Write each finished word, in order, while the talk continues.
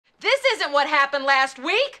them what happened last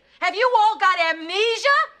week. Have you all got amnesia?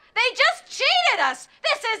 They just cheated us.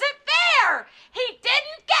 This isn't fair. He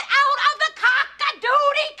didn't get out of the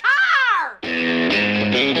cock-a-doodie car.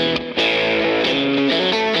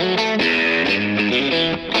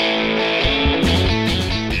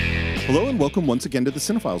 Hello and welcome once again to the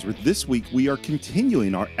Cine-Files, where this week we are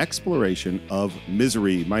continuing our exploration of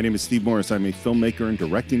Misery. My name is Steve Morris. I'm a filmmaker and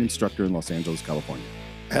directing instructor in Los Angeles, California.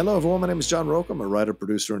 Hello, everyone. My name is John Roque. I'm a writer,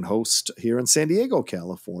 producer, and host here in San Diego,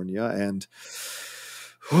 California. And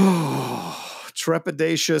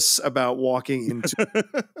trepidatious about walking into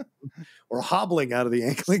or hobbling out of the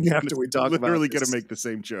ankling after we talk about this. Literally going to make the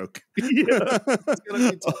same joke. Yeah, it's going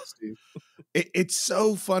to be tough, Steve. It's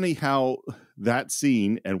so funny how that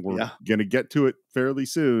scene, and we're going to get to it fairly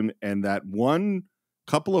soon, and that one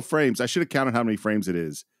couple of frames, I should have counted how many frames it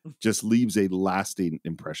is, just leaves a lasting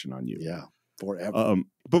impression on you. Yeah. Forever.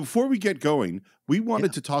 But before we get going, we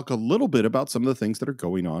wanted to talk a little bit about some of the things that are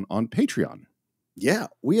going on Patreon. Yeah,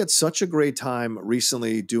 we had such a great time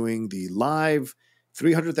recently doing the live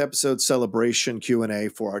 300th episode celebration Q&A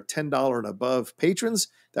for our $10 and above patrons.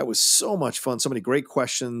 That was so much fun. So many great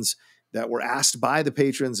questions that were asked by the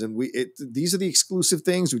patrons. And these are the exclusive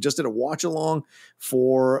things. We just did a watch along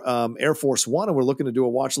for Air Force One, and we're looking to do a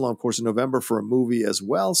watch along, of course, in November for a movie as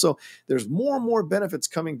well. So there's more and more benefits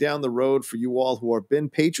coming down the road for you all who have been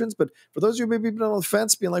patrons. But for those of you who maybe been on the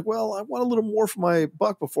fence, being like, well, I want a little more for my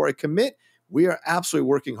buck before I commit, we are absolutely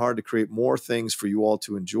working hard to create more things for you all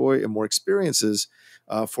to enjoy and more experiences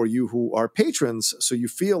for you who are patrons, so you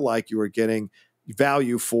feel like you are getting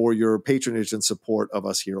value for your patronage and support of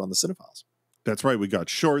us here on the Cine-Files. That's right. We got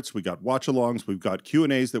shorts, we got watch-alongs, we've got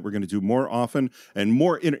Q&As that we're going to do more often and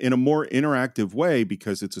more in a more interactive way,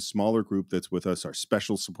 because it's a smaller group that's with us, our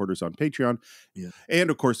special supporters on Patreon. Yeah. And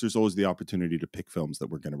of course, there's always the opportunity to pick films that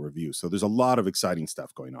we're going to review. So there's a lot of exciting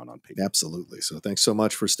stuff going on Patreon. Absolutely. So thanks so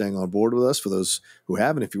much for staying on board with us. For those who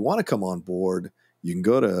haven't, if you want to come on board, you can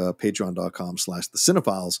go to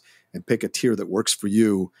patreon.com/thecine-files and pick a tier that works for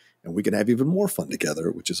you. And we can have even more fun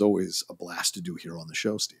together, which is always a blast to do here on the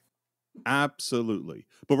show, Steve. Absolutely.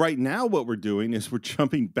 But right now what we're doing is we're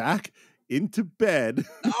jumping back into bed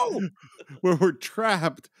where we're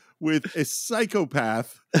trapped with a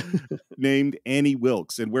psychopath named Annie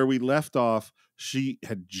Wilkes. And where we left off, she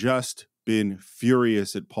had just been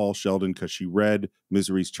furious at Paul Sheldon because she read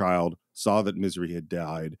Misery's Child, saw that Misery had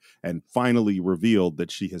died, and finally revealed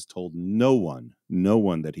that she has told no one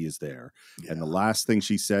that he is there. Yeah. And the last thing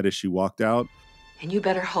she said as she walked out, and you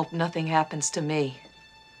better hope nothing happens to me.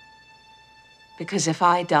 Because if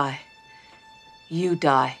I die, you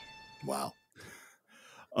die. Wow.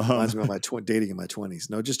 Reminds me of my dating in my 20s.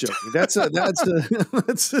 No, just joking. That's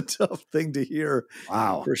a tough thing to hear.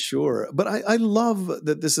 Wow, for sure. But I love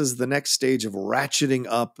that this is the next stage of ratcheting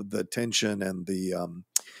up the tension and the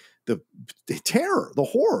terror, the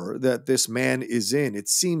horror that this man is in. It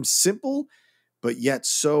seems simple, but yet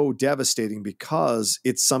so devastating because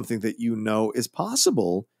it's something that you know is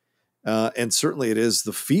possible. And certainly it is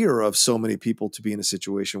the fear of so many people to be in a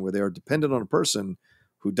situation where they are dependent on a person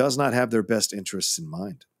who does not have their best interests in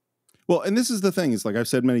mind. Well, and this is the thing, is like I've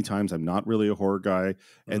said many times, I'm not really a horror guy.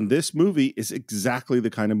 And this movie is exactly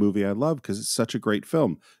the kind of movie I love because it's such a great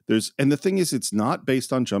film. And the thing is, it's not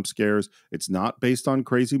based on jump scares. It's not based on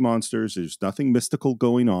crazy monsters. There's nothing mystical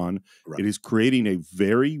going on. Right. It is creating a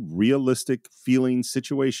very realistic feeling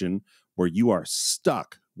situation where you are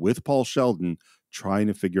stuck with Paul Sheldon trying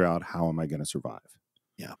to figure out, how am I going to survive?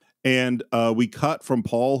 Yeah. And we cut from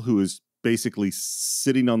Paul, who is basically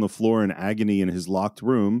sitting on the floor in agony in his locked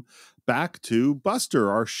room, back to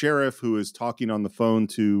Buster, our sheriff, who is talking on the phone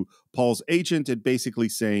to Paul's agent and basically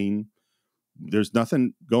saying, there's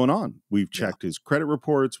nothing going on. We've checked his credit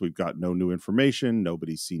reports. We've got no new information.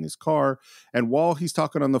 Nobody's seen his car. And while he's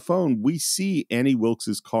talking on the phone, we see Annie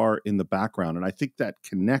Wilkes' car in the background. And I think that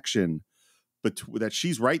connection, but that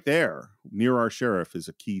she's right there near our sheriff, is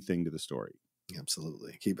a key thing to the story.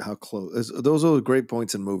 Absolutely. Keep how close. Those are great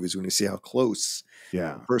points in movies when you see how close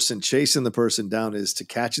the person chasing the person down is to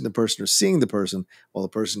catching the person or seeing the person, while the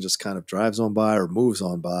person just kind of drives on by or moves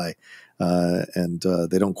on by, and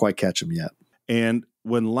they don't quite catch him yet. And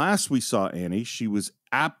when last we saw Annie, she was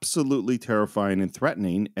absolutely terrifying and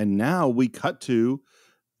threatening. And now we cut to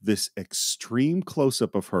this extreme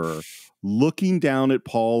close-up of her looking down at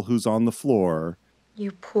Paul, who's on the floor.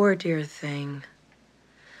 You poor dear thing.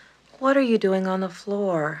 What are you doing on the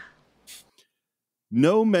floor?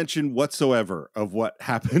 No mention whatsoever of what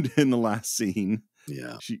happened in the last scene.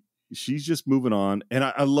 Yeah. She's just moving on. And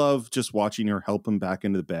I love just watching her help him back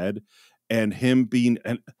into the bed and him being,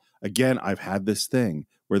 and again, I've had this thing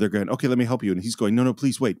where they're going, okay, let me help you. And he's going, no,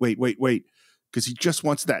 please wait. Because he just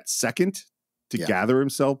wants that second to gather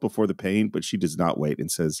himself before the pain, but she does not wait and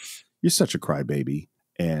says, you're such a crybaby.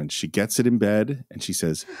 And she gets it in bed and she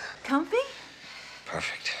says, Comfy?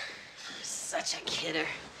 Perfect. Such a kidder.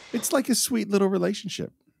 It's like a sweet little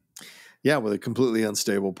relationship. Yeah, with a completely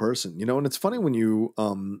unstable person. And it's funny when you,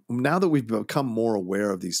 now that we've become more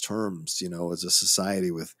aware of these terms, as a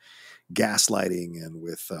society with gaslighting and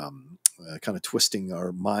with kind of twisting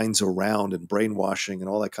our minds around and brainwashing and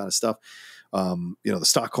all that kind of stuff. The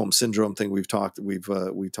Stockholm syndrome thing we talked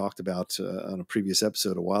about on a previous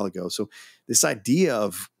episode a while ago. So this idea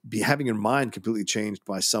of having your mind completely changed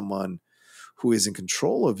by someone who is in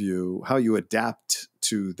control of you, how you adapt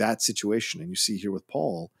to that situation. And you see here with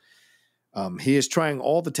Paul, he is trying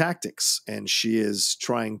all the tactics and she is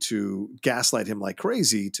trying to gaslight him like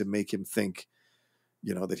crazy to make him think,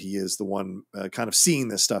 that he is the one kind of seeing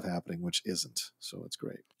this stuff happening, which isn't. So it's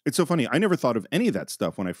great. It's so funny. I never thought of any of that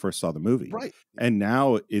stuff when I first saw the movie. Right. And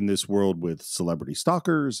now in this world with celebrity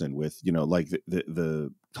stalkers and with, like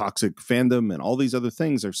the toxic fandom and all these other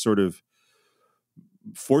things are sort of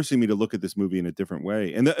forcing me to look at this movie in a different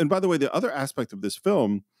way. And by the way, the other aspect of this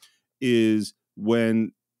film is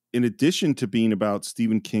when, in addition to being about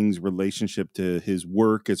Stephen King's relationship to his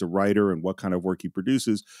work as a writer and what kind of work he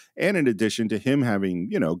produces, and in addition to him having,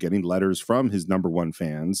 getting letters from his number one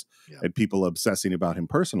fans and people obsessing about him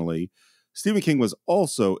personally, Stephen King was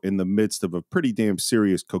also in the midst of a pretty damn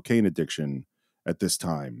serious cocaine addiction at this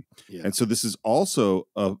time. Yeah. And so this is also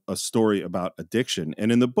a story about addiction.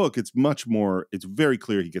 And in the book, it's very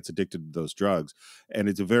clear he gets addicted to those drugs. And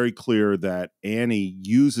it's very clear that Annie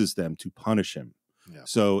uses them to punish him. Yeah.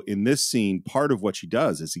 So in this scene, part of what she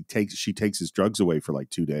does is she takes his drugs away for like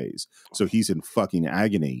 2 days. So he's in fucking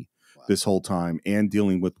agony this whole time and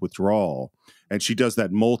dealing with withdrawal. And she does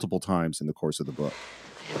that multiple times in the course of the book.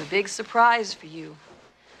 I have a big surprise for you.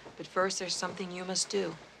 But first, there's something you must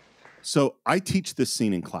do. So I teach this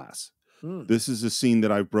scene in class. This is a scene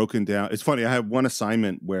that I've broken down. It's funny. I have one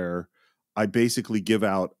assignment where I basically give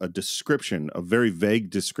out a description, a very vague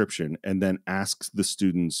description, and then asks the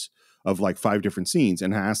students of like 5 different scenes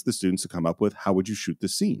and ask the students to come up with, how would you shoot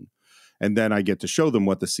this scene? And then I get to show them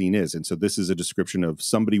what the scene is. And so this is a description of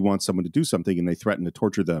somebody wants someone to do something and they threaten to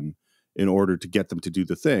torture them in order to get them to do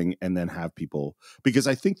the thing, and then have people, because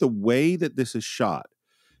I think the way that this is shot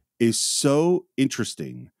is so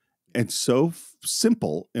interesting and so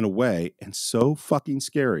simple in a way and so fucking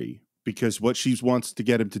scary, because what she wants to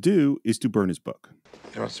get him to do is to burn his book.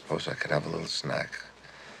 You don't suppose I could have a little snack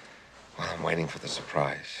while I'm waiting for the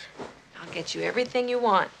surprise? I'll get you everything you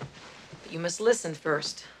want, but you must listen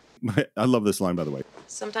first. I love this line, by the way.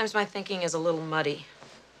 Sometimes my thinking is a little muddy.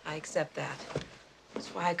 I accept that. That's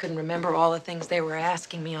why I couldn't remember all the things they were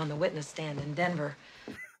asking me on the witness stand in Denver.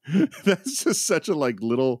 That's just such a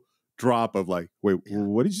little drop of wait,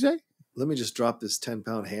 what did you say? Let me just drop this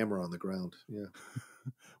 10-pound hammer on the ground. Yeah.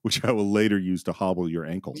 Which I will later use to hobble your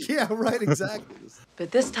ankle. Yeah, right, exactly.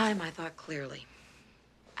 But this time I thought clearly.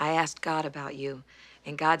 I asked God about you,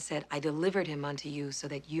 and God said, I delivered him unto you so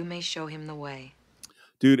that you may show him the way.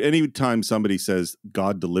 Dude, anytime somebody says,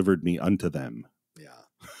 God delivered me unto them,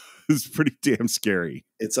 it's pretty damn scary.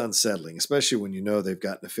 It's unsettling, especially when they've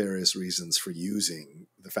got nefarious reasons for using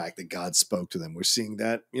the fact that God spoke to them. We're seeing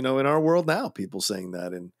that, in our world now, people saying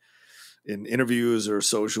that in interviews or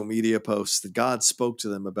social media posts that God spoke to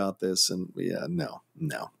them about this. And no,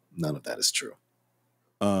 none of that is true.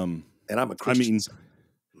 And I'm a Christian.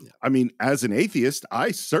 I mean, as an atheist,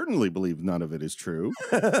 I certainly believe none of it is true,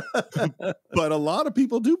 but a lot of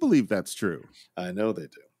people do believe that's true. I know they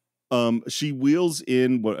do. She wheels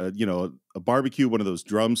in, a barbecue, one of those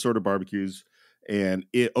drum sort of barbecues, and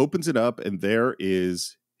it opens it up, and there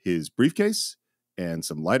is his briefcase and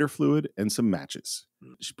some lighter fluid and some matches.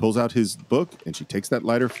 She pulls out his book and she takes that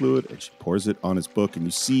lighter fluid and she pours it on his book, and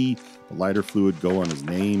you see the lighter fluid go on his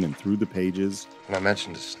name and through the pages. When I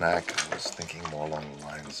mentioned a snack, I was thinking more along the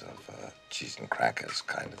lines of cheese and crackers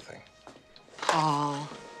kind of thing. Paul,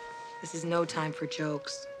 this is no time for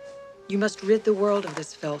jokes. You must rid the world of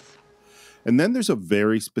this filth. And then there's a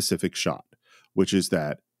very specific shot, which is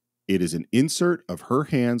that it is an insert of her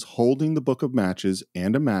hands holding the book of matches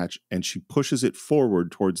and a match, and she pushes it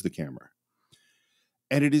forward towards the camera.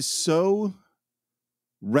 And it is so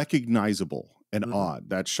recognizable and odd,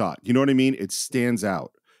 that shot. You know what I mean? It stands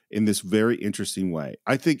out in this very interesting way.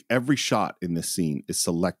 I think every shot in this scene is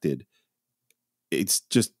selected. It's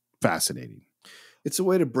just fascinating. It's a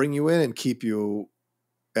way to bring you in and keep you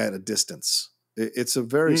at a distance. It's a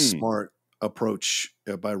very smart approach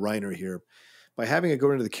by Reiner here, by having it go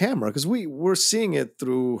into the camera, because we're seeing it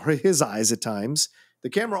through his eyes at times. The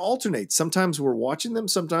camera alternates. Sometimes we're watching them.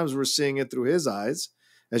 Sometimes we're seeing it through his eyes.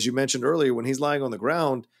 As you mentioned earlier, when he's lying on the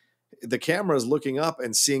ground, the camera is looking up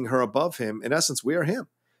and seeing her above him. In essence, we are him.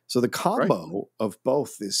 So the combo of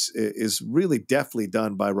both is really deftly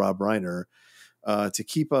done by Rob Reiner to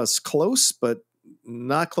keep us close, but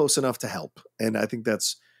not close enough to help. And I think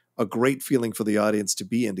that's a great feeling for the audience to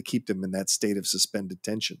be in, to keep them in that state of suspended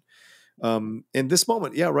tension. And this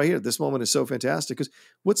moment, right here, this moment is so fantastic, because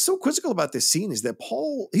what's so quizzical about this scene is that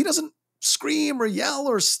Paul, he doesn't scream or yell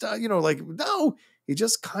or no, he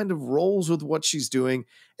just kind of rolls with what she's doing.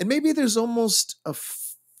 And maybe there's almost a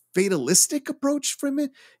fatalistic approach from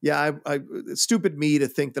it. Yeah, it's stupid me to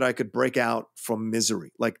think that I could break out from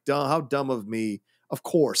misery. Like, how dumb of me. Of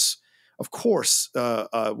course, we're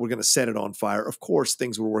going to set it on fire. Of course,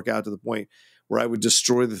 things will work out to the point where I would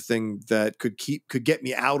destroy the thing that could get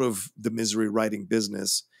me out of the misery writing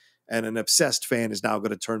business. And an obsessed fan is now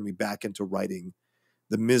going to turn me back into writing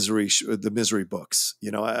the misery books.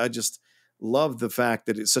 I just love the fact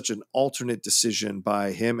that it's such an alternate decision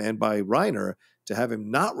by him and by Reiner to have him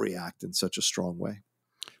not react in such a strong way.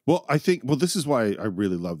 Well, this is why I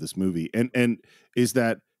really love this movie. And is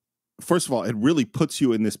that, first of all, it really puts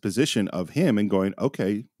you in this position of him and going,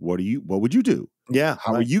 okay, what would you do? Yeah.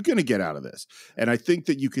 How are you going to get out of this? And I think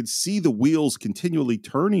that you could see the wheels continually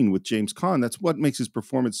turning with James Caan. That's what makes his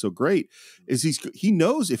performance so great, is he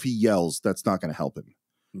knows if he yells, that's not going to help him.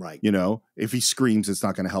 Right. If he screams, it's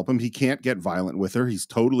not going to help him. He can't get violent with her. He's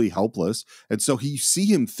totally helpless. And so you see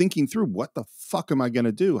him thinking through, what the fuck am I going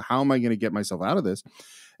to do? How am I going to get myself out of this?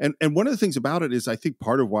 And one of the things about it is, I think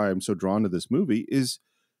part of why I'm so drawn to this movie is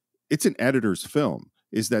it's an editor's film,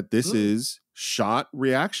 is that this is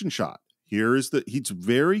reaction shot. He's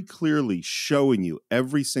very clearly showing you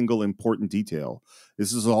every single important detail.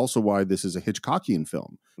 This is also why this is a Hitchcockian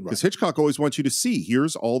film, because Hitchcock always wants you to see,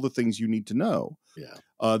 here's all the things you need to know.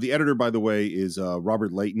 Yeah. The editor, by the way, is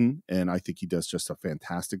Robert Layton, and I think he does just a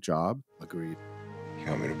fantastic job. Agreed. You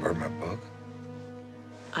want me to burn my book?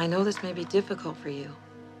 I know this may be difficult for you,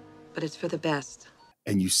 but it's for the best.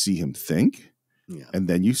 And you see him think, and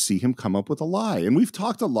then you see him come up with a lie. And we've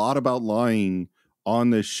talked a lot about lying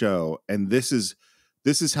on this show, and this is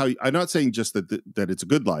how I'm not saying just that it's a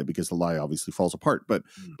good lie, because the lie obviously falls apart, but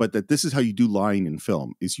that this is how you do lying in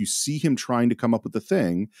film, is you see him trying to come up with the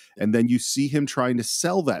thing, and then you see him trying to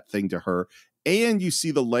sell that thing to her, and you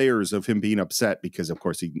see the layers of him being upset because, of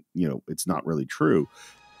course, he it's not really true.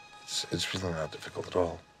 It's really not difficult at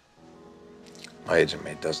all. My agent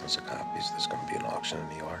made dozens of copies. There's going to be an auction in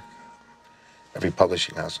New York. Every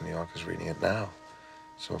publishing house in New York is reading it now.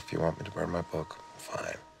 So if you want me to burn my book,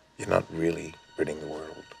 fine. You're not really ridding the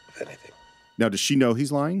world of anything. Now, does she know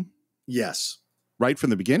he's lying? Yes. Right from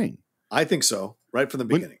the beginning. I think so. Right from the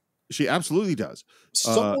beginning. She absolutely does.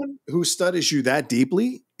 Someone who studies you that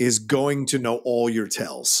deeply is going to know all your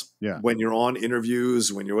tells. Yeah. When you're on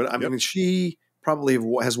interviews, I mean, she probably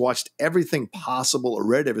has watched everything possible or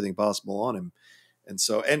read everything possible on him.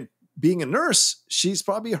 And being a nurse, she's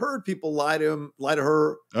probably heard people lie to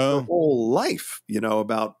her her whole life,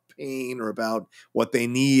 about pain or about what they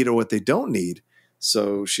need or what they don't need.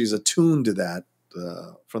 So she's attuned to that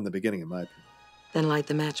from the beginning, in my opinion. Then light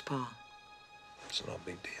the match, Paul. It's no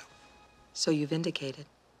big deal. So you've indicated.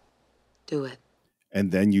 Do it.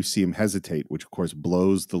 And then you see him hesitate, which of course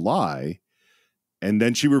blows the lie. And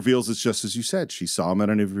then she reveals it's just as you said. She saw him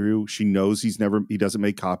at an interview. She knows he doesn't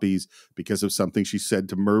make copies because of something she said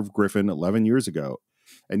to Merv Griffin 11 years ago.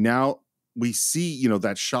 And now we see,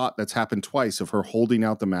 that shot that's happened twice of her holding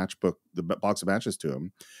out the box of matches to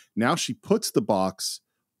him. Now she puts the box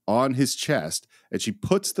on his chest and she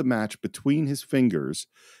puts the match between his fingers,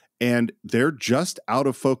 and they're just out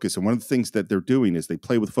of focus. And one of the things that they're doing is they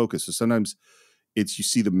play with focus. So sometimes you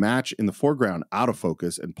see the match in the foreground out of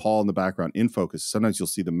focus and Paul in the background in focus. Sometimes you'll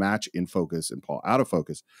see the match in focus and Paul out of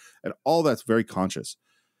focus, and all that's very conscious.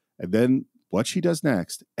 And then what she does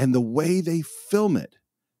next and the way they film it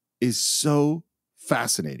is so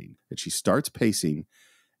fascinating that she starts pacing,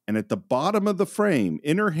 and at the bottom of the frame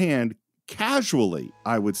in her hand, casually,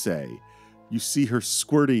 I would say, you see her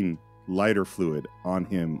squirting lighter fluid on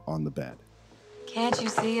him on the bed. Can't you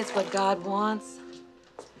see it's what God wants?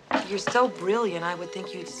 You're so brilliant, I would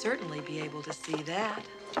think you'd certainly be able to see that.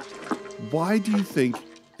 Why do you think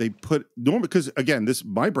they put normally? Because again,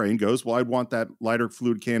 my brain goes, well, I'd want that lighter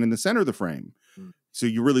fluid can in the center of the frame. So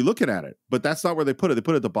you're really looking at it, but that's not where they put it. They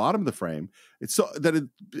put it at the bottom of the frame. It's so that it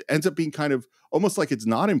ends up being kind of almost like it's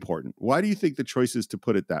not important. Why do you think the choice is to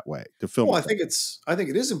put it that way, to film? Well, I think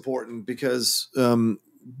it is important because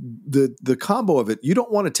the combo of it, you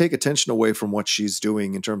don't want to take attention away from what she's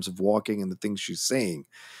doing in terms of walking and the things she's saying,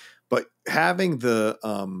 but having the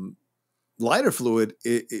lighter fluid,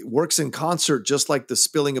 it works in concert, just like the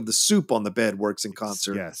spilling of the soup on the bed works in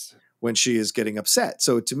concert. Yes. When she is getting upset.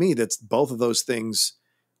 So to me, that's both of those things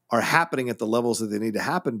are happening at the levels that they need to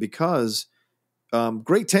happen, because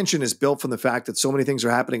great tension is built from the fact that so many things are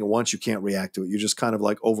happening at once. You can't react to it. You're just kind of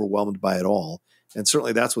like overwhelmed by it all. And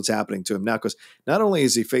certainly that's what's happening to him now, because not only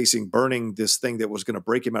is he facing burning this thing that was going to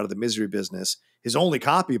break him out of the misery business, his only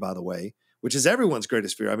copy, by the way, which is everyone's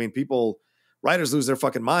greatest fear. I mean, writers lose their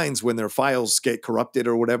fucking minds when their files get corrupted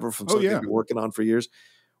or whatever from something they've been working on for years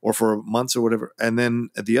or for months or whatever. And then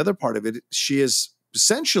the other part of it, she is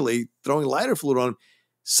essentially throwing lighter fluid on him.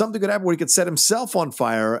 Something could happen where he could set himself on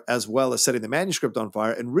fire as well as setting the manuscript on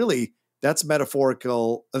fire. And really, that's metaphoric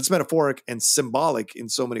and symbolic in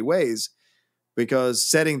so many ways, because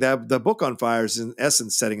setting the book on fire is in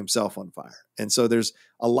essence setting himself on fire. And so there's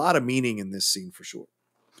a lot of meaning in this scene for sure.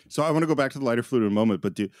 So I want to go back to the lighter fluid in a moment,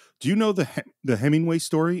 but do you know the Hemingway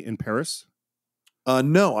story in Paris?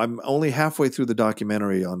 No, I'm only halfway through the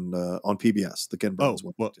documentary on PBS. The Ken Burns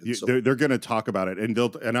one. Well, they're going to talk about it, and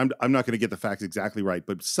I'm not going to get the facts exactly right,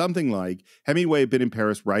 but something like Hemingway had been in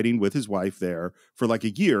Paris writing with his wife there for like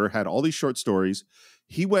a year, had all these short stories.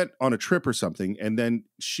 He went on a trip or something, and then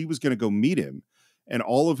she was going to go meet him, and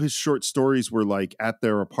all of his short stories were like at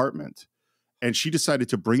their apartment, and she decided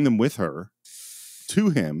to bring them with her to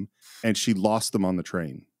him, and she lost them on the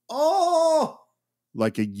train. Oh.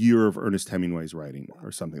 Like a year of Ernest Hemingway's writing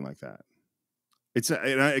or something like that.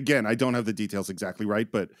 I don't have the details exactly right,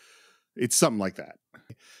 but it's something like that.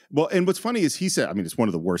 Well, and what's funny is he said, I mean, it's one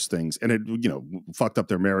of the worst things, and it, fucked up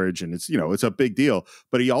their marriage, and it's a big deal.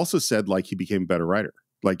 But he also said like he became a better writer.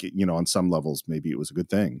 Like, on some levels, maybe it was a good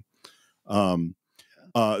thing.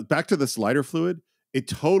 Back to this lighter fluid. It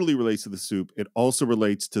totally relates to the soup. It also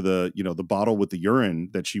relates to the bottle with the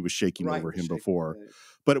urine that she was shaking over him before. Right.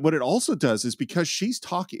 But what it also does is, because she's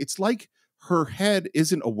talking, it's like her head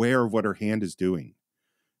isn't aware of what her hand is doing.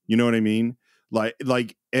 You know what I mean?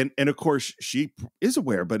 And of course she is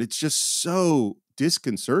aware, but it's just so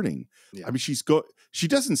disconcerting. Yeah. I mean, she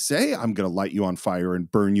doesn't say, I'm going to light you on fire and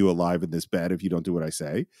burn you alive in this bed if you don't do what I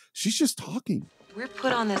say. She's just talking. We're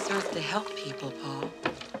put on this earth to help people, Paul.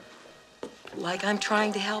 Like I'm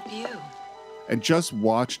trying to help you. And just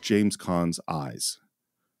watch James Caan's eyes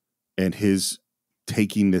and his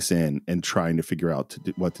taking this in and trying to figure out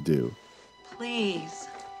what to do. Please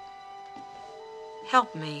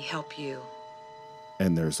help me help you.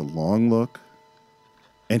 And there's a long look,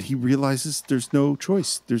 and he realizes there's no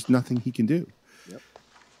choice. There's nothing he can do. Yep.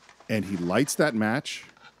 And he lights that match.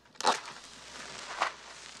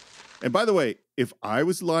 And by the way, if I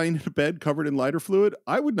was lying in a bed covered in lighter fluid,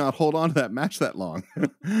 I would not hold on to that match that long.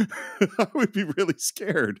 I would be really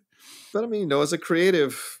scared. But I mean, as a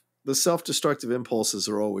creative, the self-destructive impulses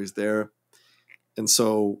are always there. And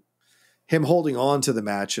so him holding on to the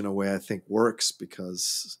match in a way, I think, works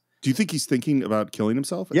because... Do you think he's thinking about killing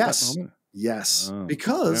himself at that moment? Yes. Oh,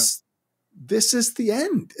 because this is the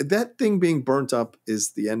end. That thing being burnt up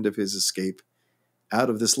is the end of his escape out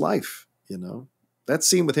of this life, That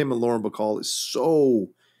scene with him and Lauren Bacall is so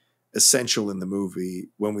essential in the movie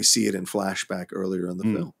when we see it in flashback earlier in the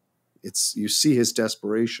film. You see his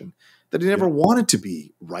desperation, that he never wanted to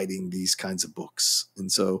be writing these kinds of books.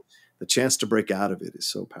 And so the chance to break out of it is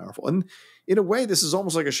so powerful. And in a way, this is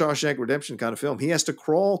almost like a Shawshank Redemption kind of film. He has to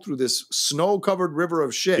crawl through this snow-covered river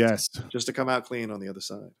of shit just to come out clean on the other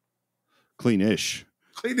side. Clean-ish.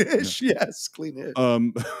 Clean-ish, yes, clean-ish.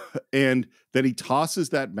 And then he tosses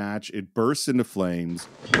that match. It bursts into flames.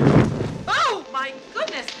 Oh, my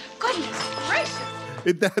goodness. Goodness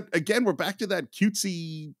gracious. Again, we're back to that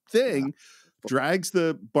cutesy thing. Yeah. Drags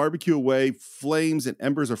the barbecue away, flames and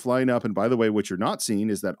embers are flying up. And by the way, what you're not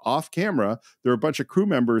seeing is that off camera, there are a bunch of crew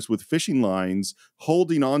members with fishing lines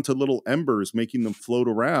holding on to little embers, making them float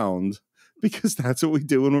around, because that's what we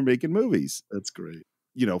do when we're making movies. That's great.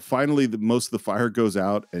 Finally, most of the fire goes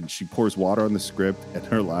out, and she pours water on the script. And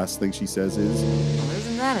her last thing she says is, well,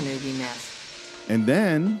 isn't that a newbie mess? And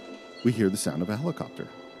then we hear the sound of a helicopter.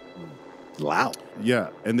 Wow. Yeah.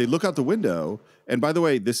 And they look out the window. And by the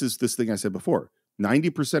way, this is this thing I said before.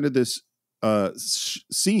 90% of this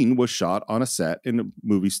scene was shot on a set in a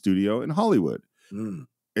movie studio in Hollywood.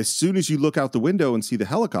 As soon as you look out the window and see the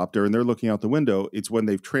helicopter and they're looking out the window, it's when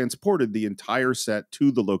they've transported the entire set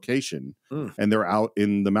to the location and they're out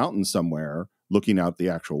in the mountains somewhere looking out the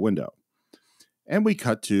actual window. And we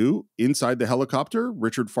cut to inside the helicopter,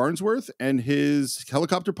 Richard Farnsworth and his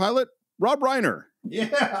helicopter pilot, Rob Reiner.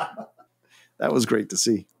 Yeah. That was great to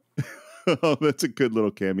see. Oh, that's a good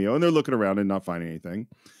little cameo. And they're looking around and not finding anything.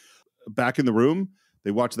 Back in the room,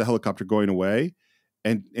 they watch the helicopter going away.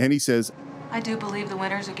 And Annie says, I do believe the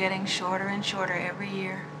winters are getting shorter and shorter every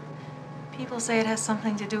year. People say it has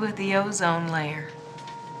something to do with the ozone layer.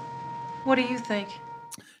 What do you think?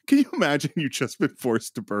 can you imagine you just been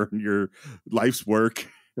forced to burn your life's work?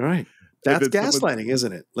 Right. That's then gaslighting,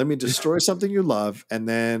 isn't it? Let me destroy something you love, and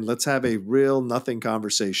then let's have a real nothing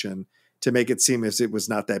conversation to make it seem as it was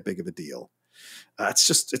not that big of a deal.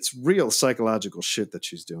 It's real psychological shit that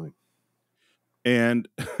she's doing. And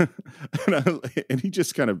and he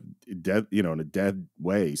just kind of dead, in a dead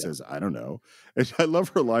way says, I don't know. And I love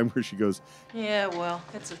her line where she goes, Yeah, well,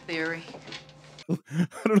 it's a theory. I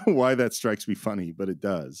don't know why that strikes me funny, but it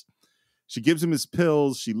does. She gives him his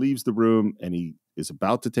pills. She leaves the room and he is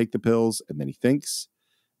about to take the pills. And then he thinks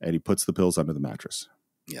and he puts the pills under the mattress.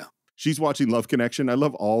 Yeah. She's watching Love Connection. I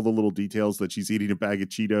love all the little details that she's eating a bag of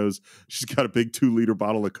Cheetos. She's got a big 2-liter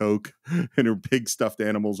bottle of Coke and her big stuffed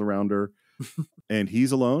animals around her. And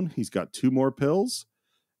he's alone. He's got 2 more pills.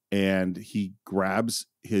 And he grabs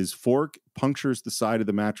his fork, punctures the side of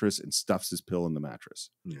the mattress, and stuffs his pill in the mattress.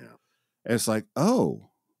 Yeah. And it's like, oh,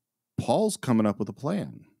 Paul's coming up with a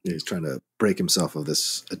plan. Yeah, he's trying to break himself of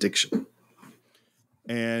this addiction.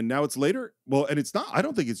 And now it's later. Well, and it's not, I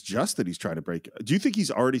don't think it's just that he's trying to break. Do you think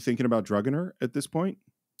he's already thinking about drugging her at this point?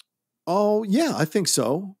 Oh, yeah, I think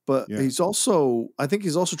so. But I think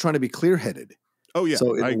he's also trying to be clear-headed. Oh, yeah.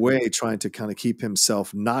 So in a way, trying to kind of keep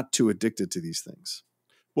himself not too addicted to these things.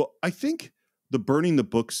 Well, I think the burning the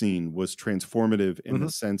book scene was transformative in the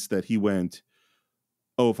sense that he went,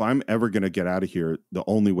 oh, if I'm ever going to get out of here, the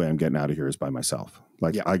only way I'm getting out of here is by myself.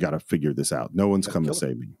 Like, I got to figure this out. No one's coming to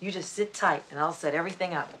save me. You just sit tight and I'll set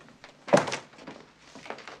everything up.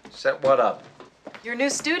 Set what up? Your new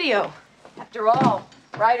studio. After all,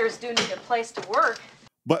 writers do need a place to work.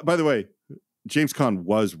 But by the way, James Caan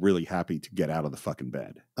was really happy to get out of the fucking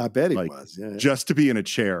bed. I bet he was. Yeah. Just to be in a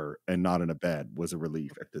chair and not in a bed was a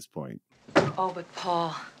relief at this point. Oh, but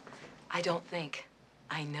Paul, I don't think.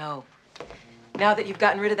 I know. Now that you've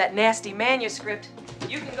gotten rid of that nasty manuscript,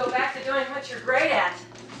 you can go back to doing what you're great at.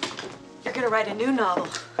 You're gonna write a new novel.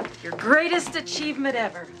 Your greatest achievement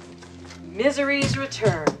ever. Misery's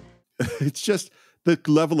Return. It's just the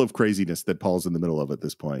level of craziness that Paul's in the middle of at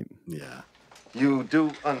this point. Yeah. You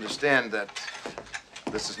do understand that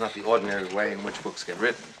this is not the ordinary way in which books get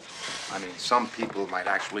written. I mean, some people might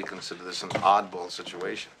actually consider this an oddball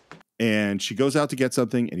situation. And she goes out to get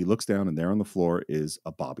something, and he looks down, and there on the floor is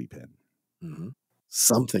a bobby pin. Mm-hmm.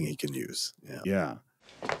 Something he can use. Yeah.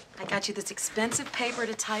 I got you this expensive paper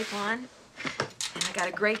to type on, and I got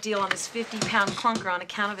a great deal on this 50-pound clunker on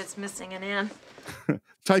account of its missing an N.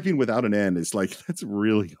 Typing without an N is like, that's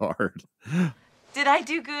really hard. Did I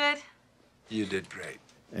do good? You did great.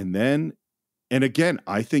 And then, and again,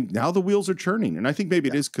 I think now the wheels are churning. And I think maybe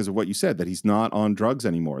it is because of what you said, that he's not on drugs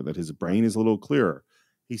anymore, that his brain is a little clearer.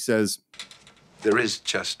 He says, there is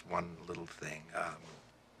just one little thing.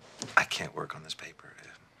 I can't work on this paper.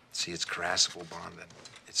 See, it's crassable bond and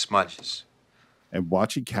it smudges. And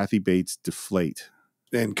watching Kathy Bates deflate.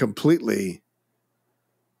 And completely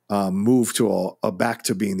move to back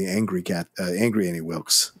to being the angry Annie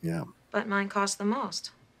Wilkes. Yeah. But mine cost the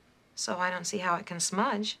most. So I don't see how it can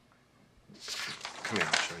smudge. Come here,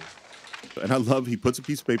 I'll show you. And I love, he puts a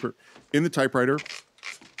piece of paper in the typewriter,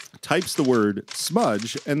 types the word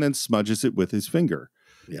smudge, and then smudges it with his finger.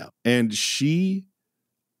 Yeah. And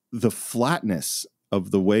the flatness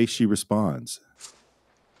of the way she responds.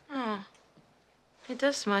 Oh, it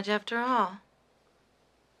does smudge after all.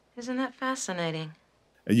 Isn't that fascinating?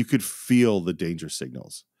 And you could feel the danger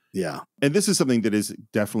signals. Yeah. And this is something that is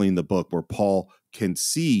definitely in the book where Paul can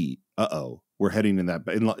see, we're heading in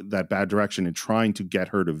that bad direction, and trying to get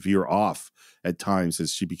her to veer off at times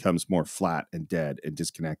as she becomes more flat and dead and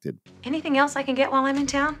disconnected. Anything else I can get while I'm in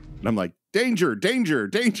town? And I'm like, danger, danger,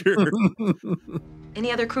 danger.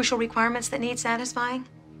 Any other crucial requirements that need satisfying?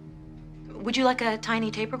 Would you like a tiny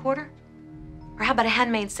tape recorder? Or how about a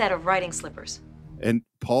handmade set of writing slippers? And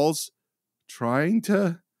Paul's trying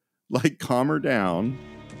to calm her down.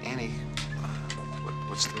 Annie,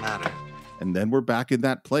 what's the matter? And then we're back in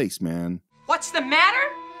that place, man. What's the matter?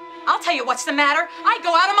 I'll tell you what's the matter. I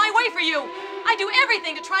go out of my way for you. I do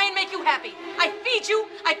everything to try and make you happy. I feed you,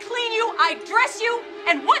 I clean you, I dress you,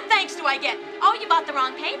 and what thanks do I get? Oh, you bought the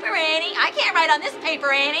wrong paper, Annie. I can't write on this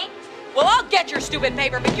paper, Annie. Well, I'll get your stupid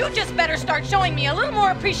paper, but you just better start showing me a little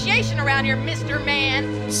more appreciation around here, Mr.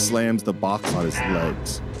 Man. Slams the box on his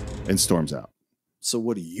legs and storms out. So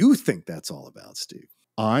what do you think that's all about, Steve?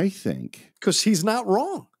 I think... Because he's not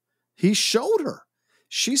wrong. He showed her.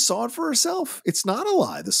 She saw it for herself. It's not a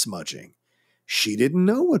lie, the smudging. She didn't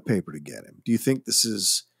know what paper to get him. Do you think this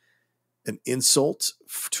is an insult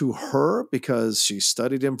to her because she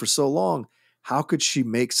studied him for so long? How could she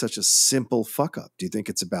make such a simple fuck up? Do you think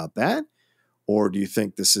it's about that? Or do you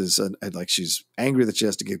think this is like she's angry that she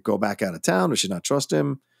has to go back out of town, or she not trust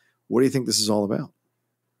him? What do you think this is all about?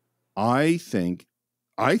 I think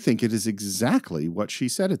it is exactly what she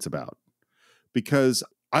said it's about. Because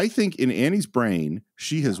I think in Annie's brain,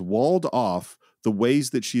 she has walled off the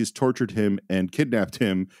ways that she has tortured him and kidnapped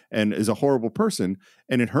him and is a horrible person.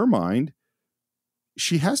 And in her mind,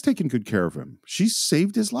 she has taken good care of him. She's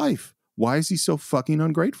saved his life. Why is he so fucking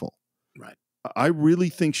ungrateful? Right. I really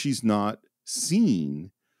think she's not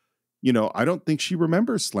seen. I don't think she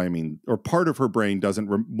remembers slamming, or part of her brain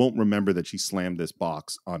won't remember that she slammed this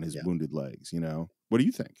box on his wounded legs. What do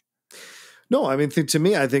you think? No, I mean, to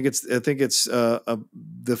me, I think it's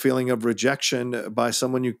the feeling of rejection by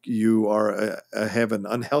someone you are have an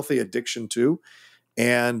unhealthy addiction to,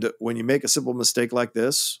 and when you make a simple mistake like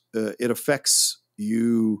this, it affects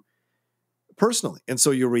you personally, and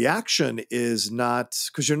so your reaction is not,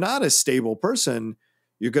 because you're not a stable person.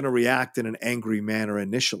 You're going to react in an angry manner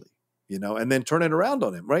initially, and then turn it around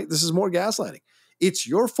on him. Right? This is more gaslighting. It's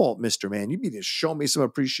your fault, Mr. Man. You need to show me some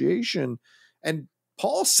appreciation. And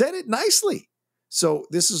Paul said it nicely. So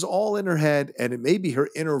this is all in her head, and it may be her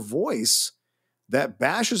inner voice that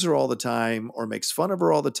bashes her all the time, or makes fun of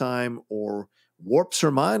her all the time, or warps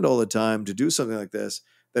her mind all the time to do something like this,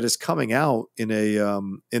 that is coming out in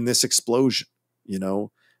this explosion.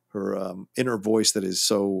 Her inner voice that is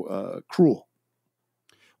so cruel.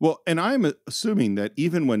 Well, and I'm assuming that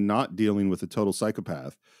even when not dealing with a total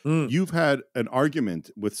psychopath, you've had an argument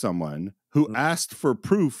with someone who asked for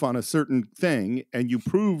proof on a certain thing, and you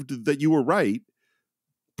proved that you were right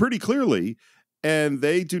pretty clearly, and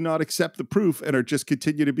they do not accept the proof and are just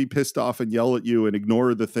continue to be pissed off and yell at you and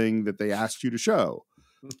ignore the thing that they asked you to show.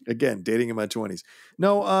 Again, dating in my 20s.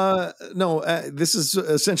 No, this is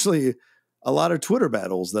essentially a lot of Twitter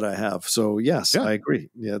battles that I have. So yes, I agree.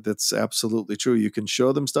 Yeah, that's absolutely true. You can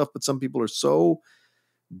show them stuff, but some people are so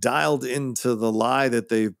dialed into the lie that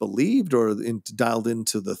they've believed, or dialed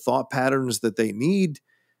into the thought patterns that they need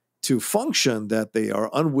to function, that they are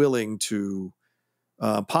unwilling to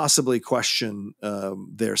possibly question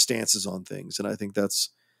their stances on things. And I think that's,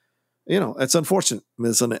 it's unfortunate,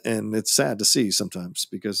 and it's sad to see sometimes,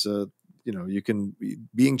 because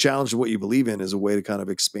being challenged to what you believe in is a way to kind of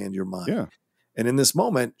expand your mind. Yeah. And in this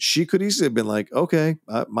moment, she could easily have been like, okay,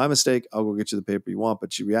 my mistake, I'll go get you the paper you want.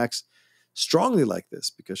 But she reacts strongly like this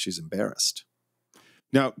because she's embarrassed.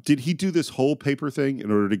 Now, did he do this whole paper thing in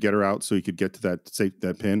order to get her out so he could get to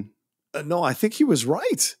that pin? No, I think he was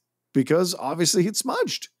right, because obviously he'd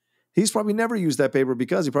smudged. He's probably never used that paper,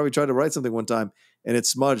 because he probably tried to write something one time and it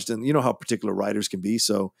smudged. And you know how particular writers can be.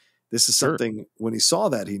 So this is something, when he saw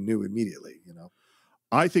that, he knew immediately,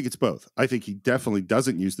 I think it's both. I think he definitely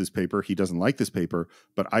doesn't use this paper. He doesn't like this paper,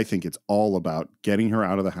 but I think it's all about getting her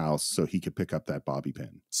out of the house so he could pick up that bobby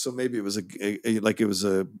pin. So maybe it was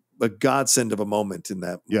a godsend of a moment in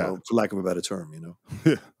that, for lack of a better term,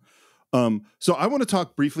 So I want to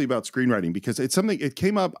talk briefly about screenwriting, because it's something, it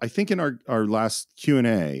came up, I think, in our last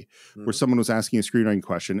Q&A, where someone was asking a screenwriting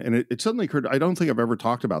question, and it suddenly occurred, I don't think I've ever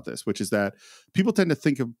talked about this, which is that people tend to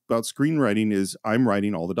think about screenwriting as I'm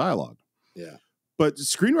writing all the dialogue. Yeah. But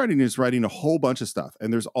screenwriting is writing a whole bunch of stuff,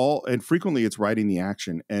 and frequently it's writing the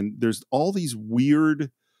action, and there's all these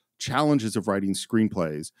weird challenges of writing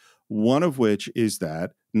screenplays. One of which is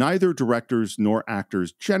that neither directors nor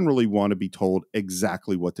actors generally want to be told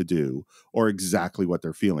exactly what to do or exactly what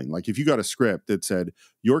they're feeling. Like if you got a script that said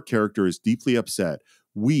your character is deeply upset,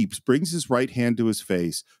 weeps, brings his right hand to his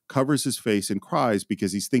face, covers his face, and cries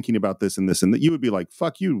because he's thinking about this and this, and that, you would be like,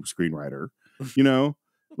 fuck you, screenwriter.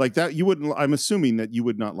 Like that, you wouldn't, I'm assuming that you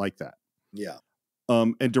would not like that. Yeah.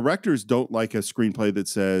 And directors don't like a screenplay that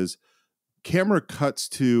says camera cuts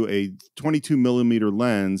to a 22 millimeter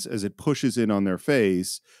lens as it pushes in on their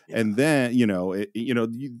face. Yeah. And then,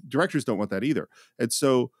 directors don't want that either. And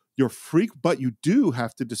so but you do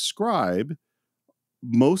have to describe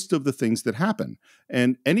most of the things that happen,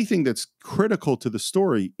 and anything that's critical to the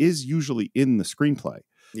story is usually in the screenplay.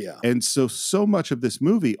 Yeah. And so much of this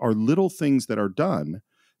movie are little things that are done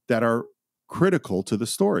that are critical to the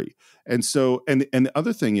story. And so, and the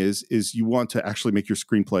other thing is you want to actually make your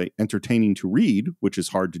screenplay entertaining to read, which is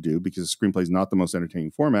hard to do because a screenplay is not the most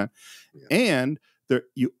entertaining format. Yeah. And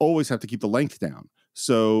you always have to keep the length down.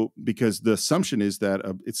 So, because the assumption is that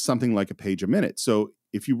it's something like a page a minute. So,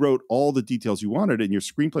 if you wrote all the details you wanted and your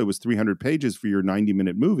screenplay was 300 pages for your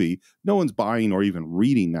 90-minute movie, no one's buying or even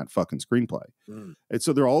reading that fucking screenplay. And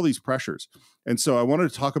so there are all these pressures. And so I wanted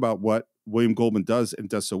to talk about what William Goldman does and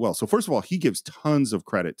does so well. So first of all, he gives tons of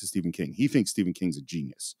credit to Stephen King. He thinks Stephen King's a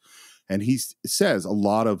genius. And he says a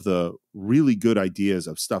lot of the really good ideas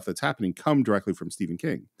of stuff that's happening come directly from Stephen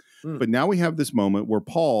King. But now we have this moment where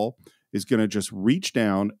Paul is going to just reach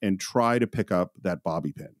down and try to pick up that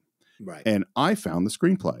bobby pin. Right. And I found the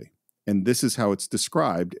screenplay. And this is how it's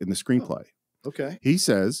described in the screenplay. Oh, okay. He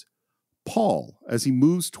says, Paul, as he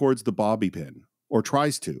moves towards the bobby pin, or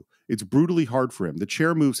tries to, it's brutally hard for him. The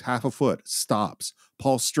chair moves half a foot, stops.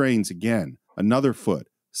 Paul strains again. Another foot,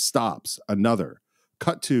 stops. Another.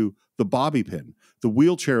 Cut to the bobby pin. The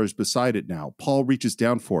wheelchair is beside it now. Paul reaches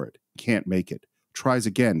down for it. Can't make it. Tries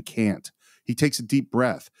again. Can't. He takes a deep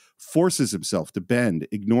breath, forces himself to bend,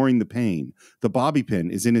 ignoring the pain. The bobby pin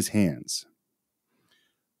is in his hands.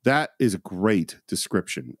 That is a great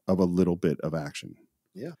description of a little bit of action.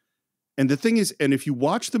 Yeah. And the thing is, and if you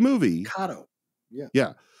watch the movie... Kato. Yeah.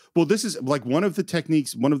 Yeah. Well, this is like one of the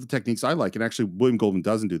techniques I like, and actually William Goldman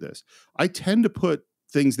doesn't do this. I tend to put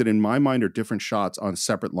things that in my mind are different shots on a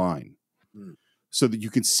separate line so that you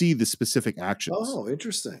can see the specific actions. Oh,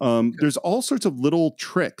 interesting. There's all sorts of little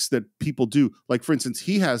tricks that people do. Like, for instance,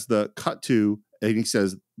 he has the cut to, and he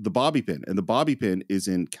says the bobby pin, and the bobby pin is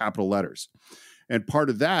in capital letters. And part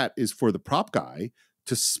of that is for the prop guy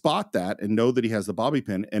to spot that and know that he has the bobby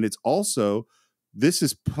pin. And it's also, this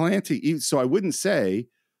is planting. So I wouldn't say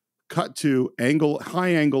cut to high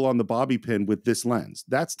angle on the bobby pin with this lens.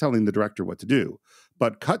 That's telling the director what to do.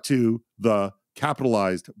 But cut to the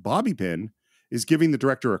capitalized bobby pin is giving the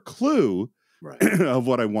director a clue of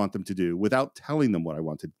what I want them to do without telling them what I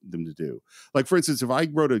wanted them to do. Like, for instance, if I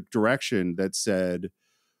wrote a direction that said,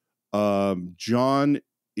 John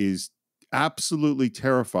is absolutely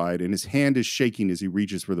terrified and his hand is shaking as he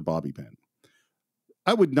reaches for the bobby pin,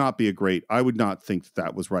 I would not think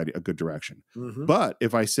that was a good direction. But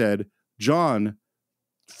if I said, John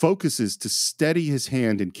focuses to steady his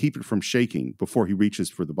hand and keep it from shaking before he reaches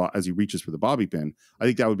for as he reaches for the bobby pin, I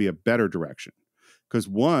think that would be a better direction. Because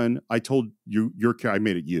one, I told you, I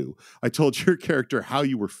made it you. I told your character how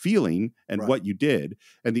you were feeling and what you did.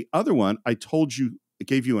 And the other one, I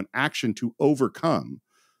gave you an action to overcome,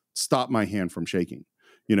 stop my hand from shaking,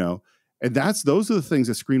 And those are the things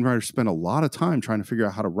that screenwriters spend a lot of time trying to figure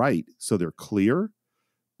out how to write so they're clear,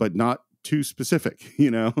 but not too specific,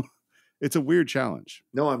 It's a weird challenge.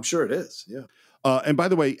 No, I'm sure it is. Yeah. And by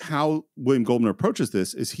the way, how William Goldman approaches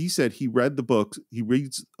this is he said he read the book. He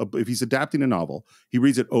reads, if he's adapting a novel, he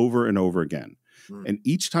reads it over and over again. And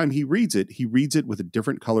each time he reads it with a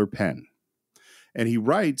different color pen. And he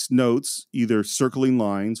writes notes, either circling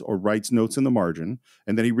lines or writes notes in the margin.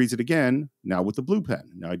 And then he reads it again, now with the blue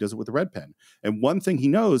pen. Now he does it with the red pen. And one thing he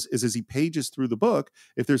knows is as he pages through the book,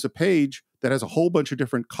 if there's a page that has a whole bunch of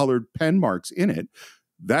different colored pen marks in it,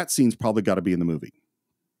 that scene's probably got to be in the movie.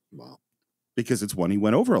 Wow. Because it's one he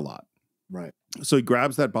went over a lot. Right. So he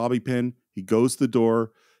grabs that bobby pin, he goes to the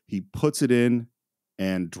door, he puts it in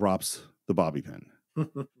and drops the bobby pin.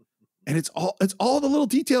 And it's all the little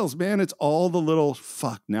details, man. It's all the little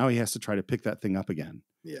now he has to try to pick that thing up again.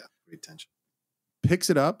 Yeah, great tension.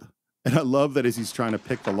 Picks it up, and I love that as he's trying to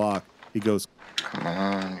pick the lock, he goes, "Come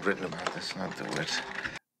on, you've written about this, I'll do it."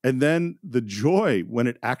 And then the joy when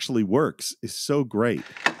it actually works is so great.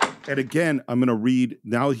 And again, I'm going to read,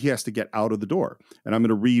 now he has to get out of the door. And I'm going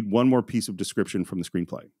to read one more piece of description from the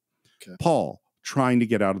screenplay. Okay. Paul trying to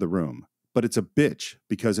get out of the room, but it's a bitch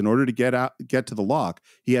because in order to get to the lock,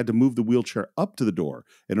 he had to move the wheelchair up to the door.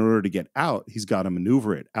 And in order to get out, he's got to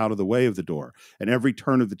maneuver it out of the way of the door. And every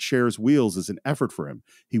turn of the chair's wheels is an effort for him.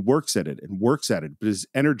 He works at it, but his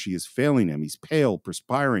energy is failing him. He's pale,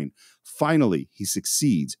 perspiring. Finally, he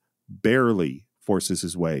succeeds, barely forces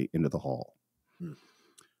his way into the hall.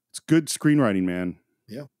 It's good screenwriting, man.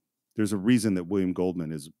 Yeah. There's a reason that William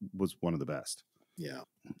Goldman was one of the best. Yeah.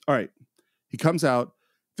 All right. He comes out.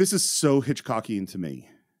 This is so Hitchcockian to me.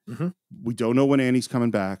 We don't know when Annie's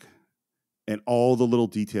coming back and all the little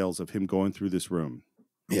details of him going through this room.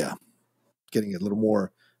 Yeah. Getting a little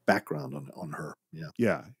more background on her. Yeah.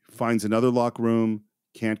 Yeah. Finds another locked room.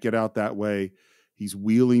 Can't get out that way. He's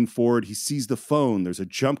wheeling forward. He sees the phone. There's a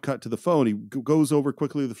jump cut to the phone. He goes over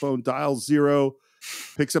quickly to the phone, dials 0,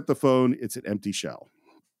 picks up the phone. It's an empty shell.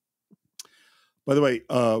 By the way,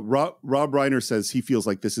 Rob Reiner says he feels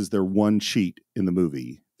like this is their one cheat in the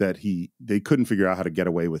movie, that they couldn't figure out how to get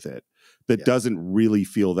away with it. That doesn't really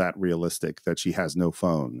feel that realistic, that she has no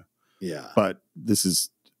phone. Yeah. But this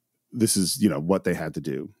is this is, you know, what they had to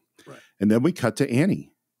do. Right. And then we cut to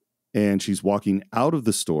Annie, and she's walking out of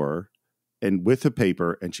the store and with a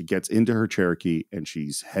paper, and she gets into her Cherokee and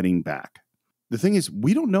she's heading back. The thing is,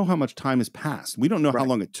 we don't know how much time has passed. We don't know how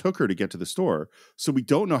long it took her to get to the store. So we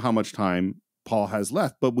don't know how much time Paul has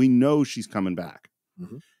left, but we know she's coming back.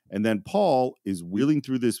 Mm-hmm. And then Paul is wheeling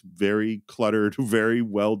through this very cluttered, very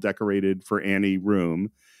well decorated for Annie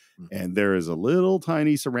room. Mm-hmm. And there is a little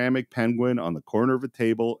tiny ceramic penguin on the corner of a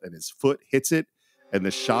table, and his foot hits it. And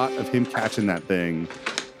the shot of him catching that thing,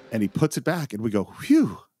 and he puts it back, and we go,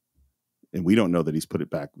 whew. And we don't know that he's put it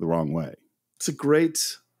back the wrong way. It's a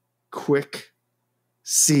great, quick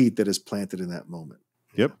seed that is planted in that moment.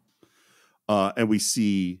 Yep. And we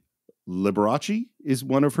see Liberace is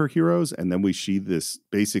one of her heroes. And then we see this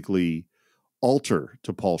basically altar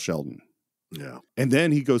to Paul Sheldon. Yeah. And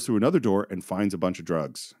then he goes through another door and finds a bunch of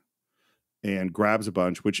drugs and grabs a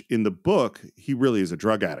bunch, which in the book, he really is a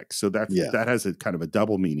drug addict. So that has a kind of a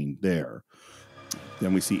double meaning there.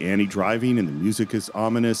 Then we see Annie driving, and the music is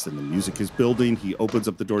ominous, and the music is building. He opens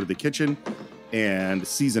up the door to the kitchen and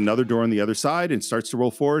sees another door on the other side and starts to roll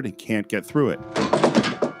forward and can't get through it.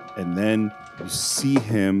 And then you see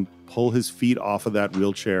him pull his feet off of that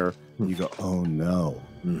wheelchair, and you go, oh no.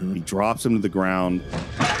 Mm-hmm. He drops him to the ground,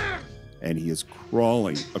 and he is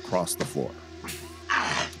crawling across the floor.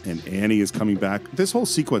 And Annie is coming back. This whole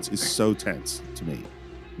sequence is so tense to me.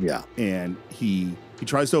 Yeah. And he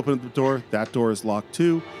tries to open up the door. That door is locked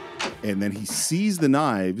too. And then he sees the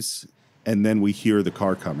knives, and then we hear the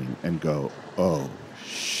car coming and go, oh,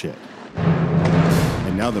 shit.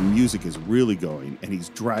 And now the music is really going, and he's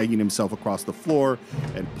dragging himself across the floor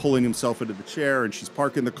and pulling himself into the chair, and she's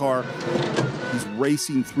parking the car. He's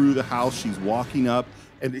racing through the house. She's walking up,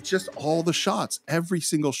 and it's just all the shots. Every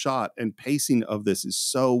single shot and pacing of this is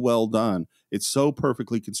so well done. It's so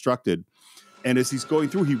perfectly constructed. And as he's going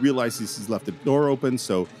through, he realizes he's left the door open,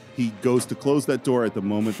 so he goes to close that door at the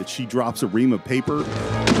moment that she drops a ream of paper.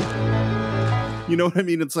 You know what I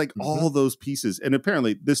mean? It's like all those pieces. And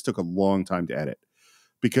apparently this took a long time to edit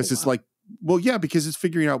because it's like, well, yeah, because it's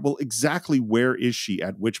figuring out, well, exactly where is she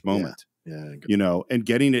at which moment? Yeah. You know, and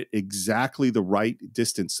getting it exactly the right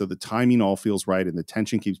distance so the timing all feels right and the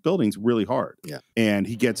tension keeps building is really hard. Yeah. And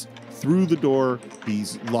he gets through the door.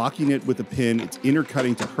 He's locking it with a pin. It's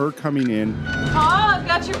intercutting to her coming in. Paul, I've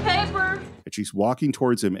got your paper. And she's walking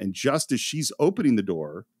towards him. And just as she's opening the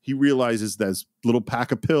door, he realizes that his little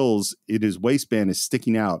pack of pills in his waistband is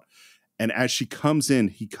sticking out. And as she comes in,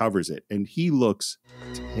 he covers it. And he looks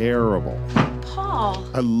terrible. Paul.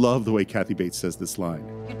 I love the way Kathy Bates says this line.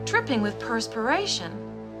 You're dripping with perspiration.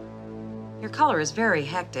 Your color is very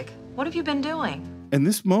hectic. What have you been doing? And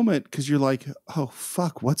this moment, because you're like, oh,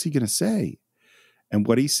 fuck, what's he going to say? And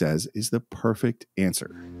what he says is the perfect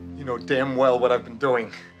answer. You know damn well what I've been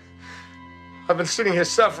doing. I've been sitting here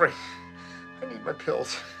suffering. I need my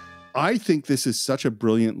pills. I think this is such a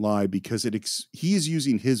brilliant lie because he is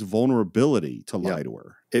using his vulnerability to lie to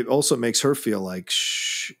her. It also makes her feel like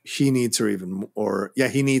he needs her even more,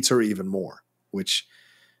 he needs her even more, which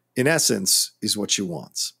in essence is what she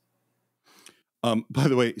wants. By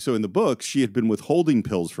the way, so in the book, she had been withholding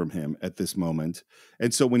pills from him at this moment.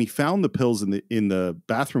 And so when he found the pills in the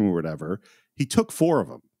bathroom or whatever, he took 4 of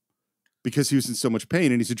them because he was in so much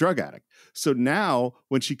pain and he's a drug addict. So now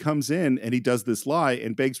when she comes in and he does this lie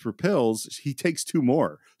and begs for pills, he takes 2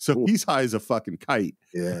 more. So he's high as a fucking kite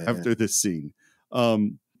after this scene.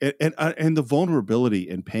 And the vulnerability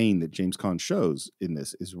and pain that James Caan shows in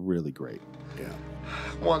this is really great. Yeah.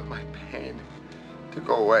 I want my pain to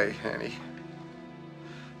go away, Annie.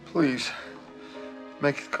 Please,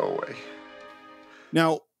 make it go away.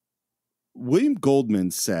 Now, William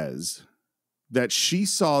Goldman says that she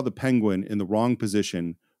saw the penguin in the wrong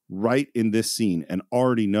position right in this scene and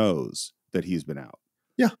already knows that he's been out.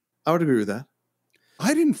 Yeah, I would agree with that.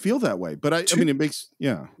 I didn't feel that way, but I mean, it makes,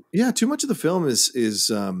 Yeah, too much of the film is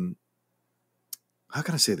how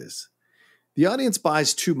can I say this? The audience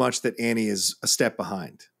buys too much that Annie is a step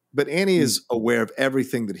behind, but Annie is aware of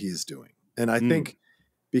everything that he is doing. And I think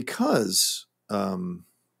because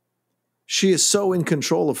she is so in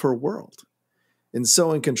control of her world and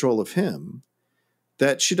so in control of him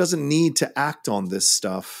that she doesn't need to act on this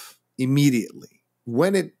stuff immediately.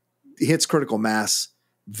 When it hits critical mass,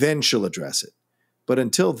 then she'll address it. But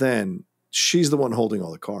until then, she's the one holding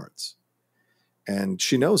all the cards. And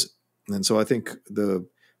she knows it. And so I think the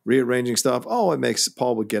rearranging stuff, it makes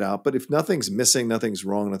Paul would get out. But if nothing's missing, nothing's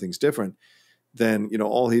wrong, nothing's different, then,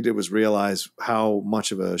 all he did was realize how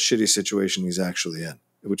much of a shitty situation he's actually in,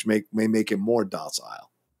 which may make him more docile.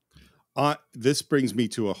 This brings me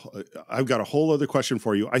to I've got a whole other question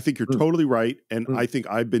for you. I think you're totally right. And I think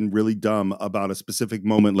I've been really dumb about a specific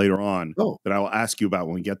moment later on that I will ask you about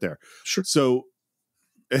when we get there. Sure. So,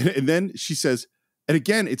 and then she says, and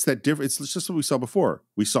again, it's that different. It's just what we saw before.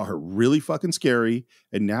 We saw her really fucking scary,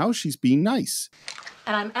 and now she's being nice.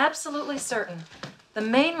 And I'm absolutely certain the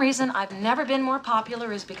main reason I've never been more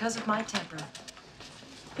popular is because of my temper.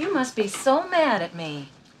 You must be so mad at me.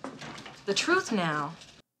 The truth now.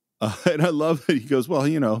 And I love that he goes, well,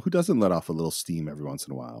 you know, who doesn't let off a little steam every once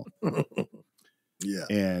in a while? Yeah.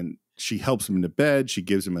 And she helps him into bed. She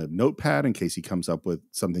gives him a notepad in case he comes up with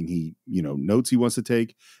something he, you know, notes he wants to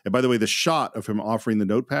take. And by the way, the shot of him offering the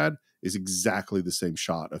notepad is exactly the same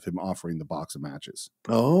shot of him offering the box of matches.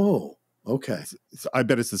 Oh, okay. I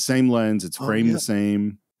bet it's the same lens. It's framed the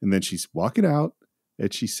same. And then she's walking out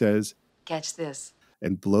and she says, catch this.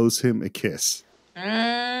 And blows him a kiss.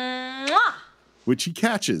 Mwah! Which he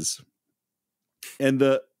catches. And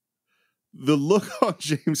the look on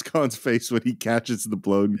James Caan's face when he catches the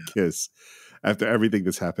blown kiss after everything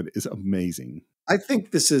that's happened is amazing. I think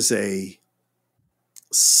this is a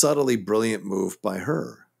subtly brilliant move by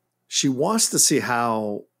her. She wants to see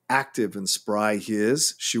how active and spry he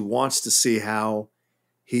is. She wants to see how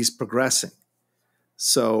he's progressing.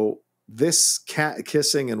 So this cat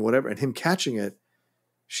kissing and whatever, and him catching it,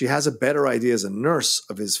 she has a better idea as a nurse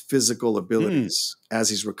of his physical abilities as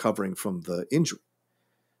he's recovering from the injury.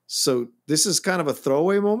 So this is kind of a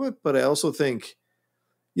throwaway moment, but I also think,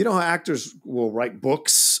 you know how actors will write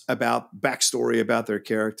books about backstory about their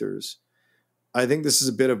characters. I think this is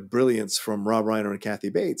a bit of brilliance from Rob Reiner and Kathy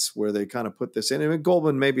Bates, where they kind of put this in, and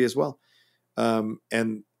Goldman maybe as well.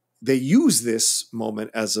 And they use this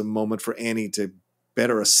moment as a moment for Annie to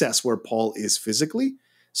better assess where Paul is physically,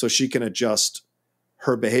 so she can adjust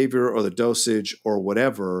her behavior or the dosage or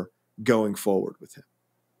whatever going forward with him.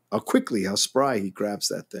 How quickly, how spry he grabs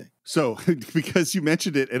that thing. So, because you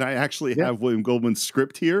mentioned it, and I actually have William Goldman's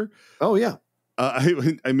script here. Oh, yeah.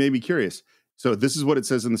 I made me curious. So this is what it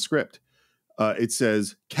says in the script. It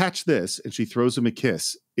says, catch this, and she throws him a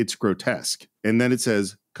kiss. It's grotesque. And then it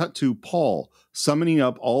says, cut to Paul, summoning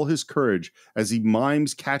up all his courage as he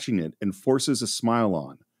mimes catching it and forces a smile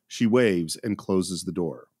on. She waves and closes the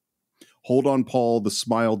door. Hold on, Paul, the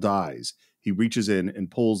smile dies. He reaches in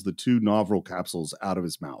and pulls the 2 novel capsules out of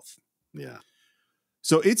his mouth. Yeah.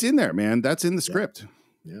 So it's in there, man. That's in the script.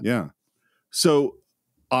 Yeah. So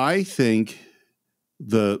I think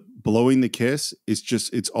the blowing the kiss is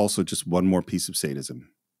it's also just one more piece of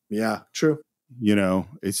sadism. Yeah, true. You know,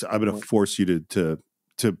 I'm going to force you to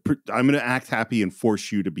I'm going to act happy and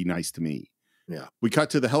force you to be nice to me. Yeah. We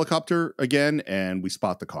cut to the helicopter again and we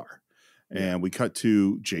spot the car. And we cut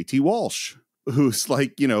to JT Walsh, who's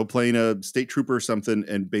like, you know, playing a state trooper or something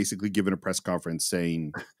and basically giving a press conference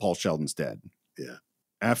saying Paul Sheldon's dead. Yeah.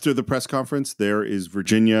 After the press conference, there is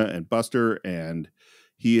Virginia and Buster, and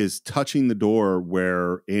he is touching the door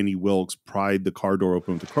where Annie Wilkes pried the car door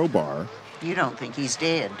open with a crowbar. You don't think he's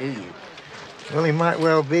dead, do you? Well, he might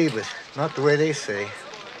well be, but not the way they say.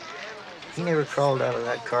 He never crawled out of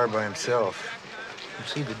that car by himself. You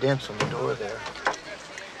see the dents on the door there.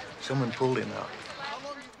 Someone pulled him out.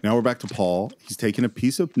 Now we're back to Paul. He's taken a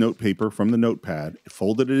piece of notepaper from the notepad,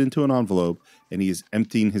 folded it into an envelope, and he is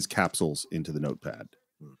emptying his capsules into the notepad.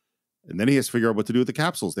 And then he has to figure out what to do with the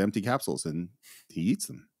capsules, the empty capsules, and he eats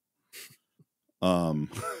them.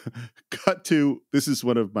 Cut to, this is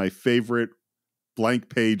one of my favorite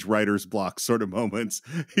blank page writer's block sort of moments.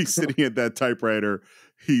 He's sitting at that typewriter.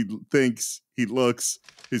 He thinks, he looks,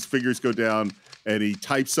 his fingers go down, and he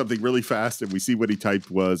types something really fast, and we see what he typed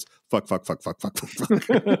was fuck, fuck, fuck, fuck, fuck, fuck,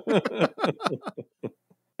 fuck.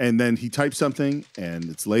 And then he types something, and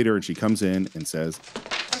it's later, and she comes in and says,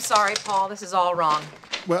 I'm sorry, Paul. This is all wrong.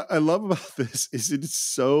 What I love about this is it's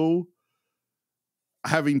so,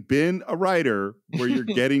 having been a writer where you're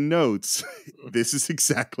getting notes, this is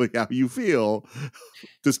exactly how you feel,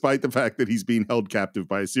 despite the fact that he's being held captive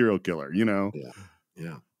by a serial killer, you know? Yeah.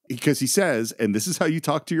 Yeah. Because he says, and this is how you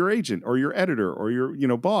talk to your agent or your editor or your, you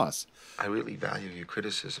know, boss. I really value your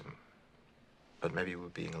criticism, but maybe we're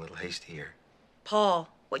being a little hasty here. Paul,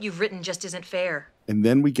 what you've written just isn't fair. And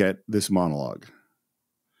then we get this monologue,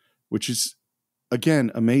 which is,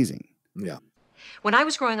 again, amazing. Yeah. When I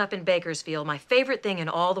was growing up in Bakersfield, my favorite thing in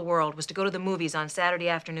all the world was to go to the movies on Saturday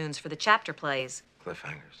afternoons for the chapter plays.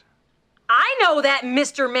 Cliffhangers. I know that,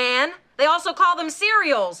 Mr. Man. They also call them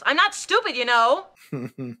serials. I'm not stupid, you know.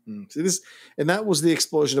 See this, and that was the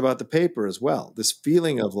explosion about the paper as well. This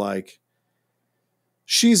feeling of like,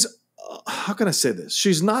 she's, how can I say this?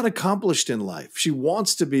 She's not accomplished in life. She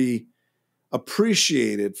wants to be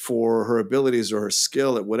appreciated for her abilities or her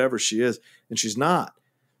skill at whatever she is, and she's not.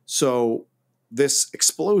 So this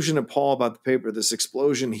explosion of Paul about the paper, this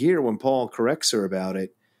explosion here when Paul corrects her about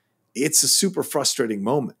it, it's a super frustrating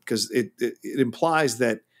moment because it implies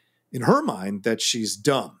that in her mind that she's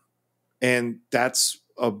dumb, and that's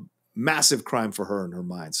a massive crime for her in her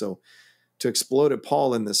mind. So to explode at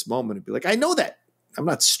Paul in this moment and be like, I know that. I'm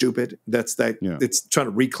not stupid. That's that. Yeah. It's trying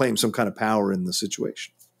to reclaim some kind of power in the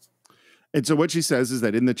situation. And so what she says is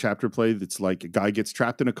that in the chapter play, it's like a guy gets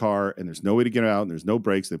trapped in a car and there's no way to get out and there's no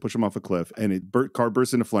brakes. They push him off a cliff and car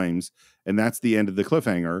bursts into flames. And that's the end of the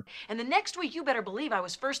cliffhanger. And the next week, you better believe I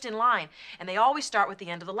was first in line. And they always start with the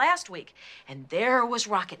end of the last week. And there was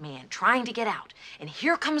Rocket Man trying to get out. And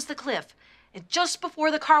here comes the cliff. And just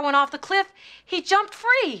before the car went off the cliff, he jumped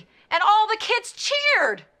free. And all the kids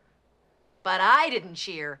cheered. But I didn't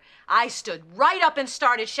cheer. I stood right up and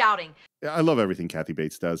started shouting. I love everything Kathy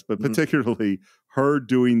Bates does, but particularly her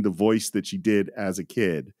doing the voice that she did as a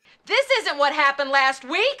kid. This isn't what happened last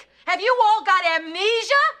week. Have you all got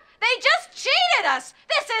amnesia? They just cheated us.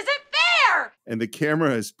 This isn't fair. And the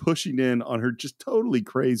camera is pushing in on her just totally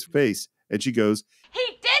crazed face. And she goes, he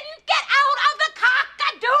didn't get out of the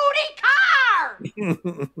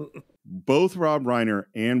cock-a-doodie car. Both Rob Reiner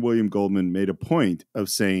and William Goldman made a point of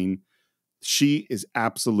saying she is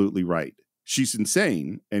absolutely right. She's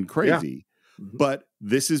insane and crazy, but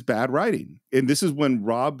this is bad writing. And this is when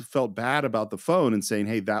Rob felt bad about the phone and saying,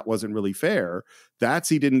 hey, that wasn't really fair. That's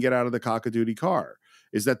he didn't get out of the cock-a-doodie car.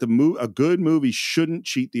 Is that a good movie shouldn't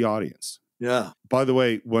cheat the audience. Yeah. By the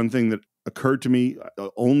way, one thing that occurred to me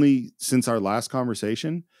only since our last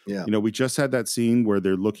conversation, we just had that scene where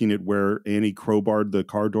they're looking at where Annie crowbarred the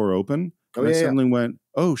car door open. And I suddenly went,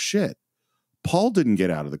 oh, shit. Paul didn't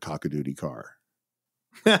get out of the cock-a-doodie car.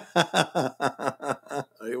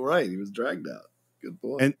 You're right. He was dragged out. Good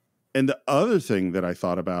point. And the other thing that I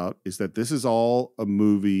thought about is that this is all a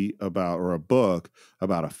movie about, or a book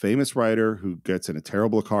about a famous writer who gets in a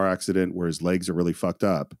terrible car accident where his legs are really fucked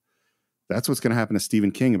up. That's what's going to happen to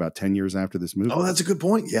Stephen King about 10 years after this movie. Oh, that's a good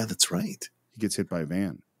point. Yeah, that's right. He gets hit by a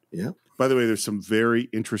van. Yeah. By the way, there's some very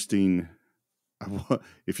interesting,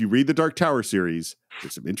 if you read the Dark Tower series,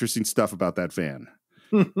 there's some interesting stuff about that van.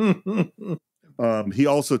 He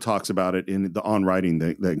also talks about it in the On Writing,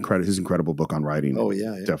 his incredible book on writing. Oh,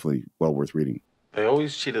 yeah. Definitely well worth reading. They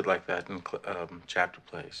always cheated like that in chapter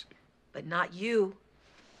plays. But not you.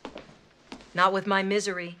 Not with my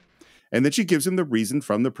misery. And then she gives him the reason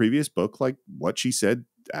from the previous book, like what she said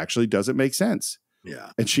actually doesn't make sense.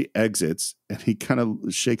 Yeah. And she exits and he kind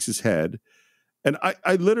of shakes his head. And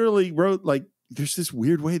I literally wrote, like, there's this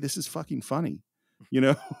weird way this is fucking funny.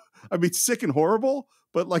 I mean, sick and horrible,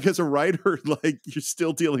 but like as a writer, like you're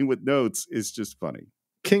still dealing with notes is just funny.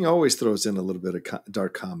 King always throws in a little bit of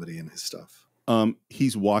dark comedy in his stuff.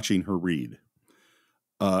 He's watching her read.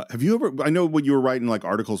 Have you ever, I know when you were writing like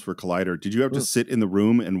articles for Collider, did you have to sit in the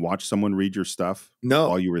room and watch someone read your stuff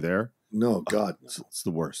while you were there? No, God. No. It's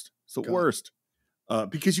the worst. It's the worst.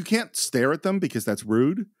 Because you can't stare at them because that's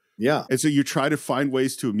rude. Yeah. And so you try to find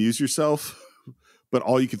ways to amuse yourself. But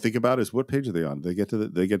all you can think about is what page are they on? They get to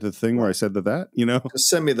the thing where I said that, Just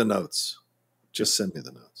send me the notes. Just send me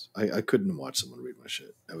the notes. I couldn't watch someone read my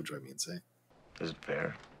shit. That would drive me insane. Is it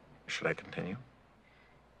fair? Should I continue?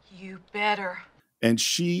 You better. And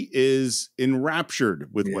she is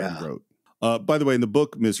enraptured with what he wrote. By the way, in the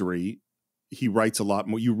book Misery, he writes a lot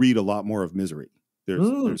more. You read a lot more of Misery.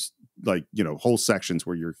 There's like, whole sections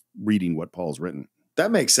where you're reading what Paul's written.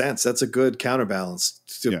 That makes sense. That's a good counterbalance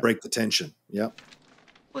to break the tension. Yep.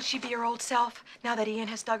 Will she be her old self now that Ian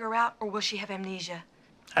has dug her out, or will she have amnesia?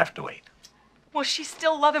 Have to wait. Will she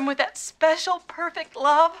still love him with that special, perfect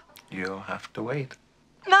love? You'll have to wait.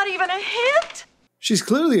 Not even a hint? She's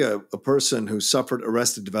clearly a person who suffered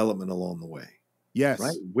arrested development along the way. Yes.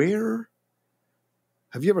 Right? Where?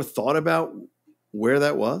 Have you ever thought about where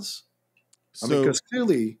that was? I mean, because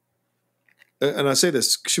clearly, and I say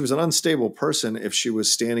this, she was an unstable person if she was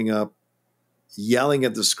standing up, yelling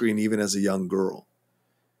at the screen, even as a young girl.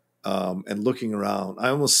 And looking around, I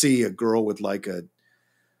almost see a girl with like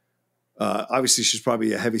obviously she's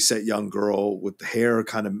probably a heavyset young girl with the hair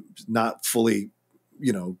kind of not fully,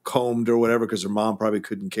 combed or whatever, because her mom probably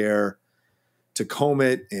couldn't care to comb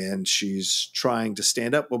it. And she's trying to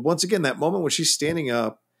stand up. But once again, that moment when she's standing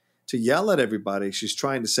up to yell at everybody, she's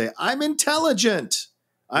trying to say, I'm intelligent.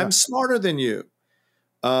 I'm smarter than you.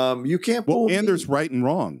 You can't. And there's right and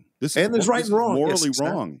wrong. There's right and wrong. Morally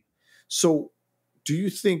wrong. So do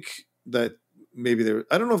you think that maybe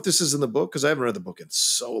I don't know if this is in the book because I haven't read the book in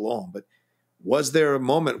so long, but was there a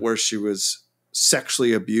moment where she was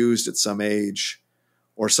sexually abused at some age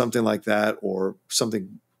or something like that, or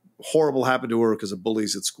something horrible happened to her because of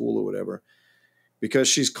bullies at school or whatever, because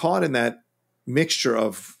she's caught in that mixture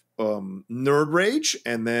of nerd rage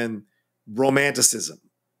and then romanticism.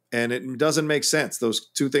 And it doesn't make sense. Those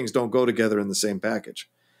two things don't go together in the same package.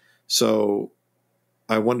 So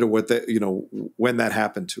I wonder what that, when that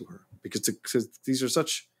happened to her, because these are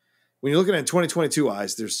such, when you're looking at 2022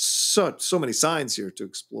 eyes, there's so many signs here to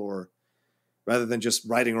explore rather than just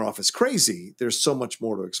writing her off as crazy. There's so much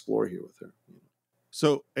more to explore here with her.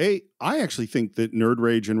 So, I actually think that nerd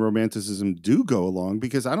rage and romanticism do go along,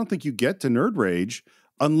 because I don't think you get to nerd rage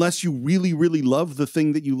unless you really, really love the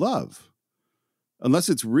thing that you love. Unless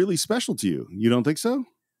it's really special to you. You don't think so?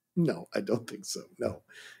 No, I don't think so. No.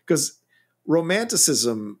 Because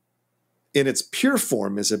romanticism in its pure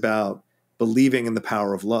form is about believing in the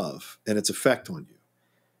power of love and its effect on you.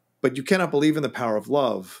 But you cannot believe in the power of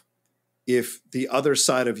love if the other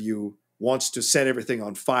side of you wants to set everything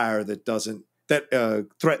on fire that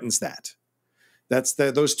threatens that.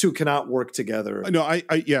 Those two cannot work together. No,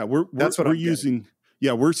 we're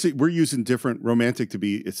using different romantic to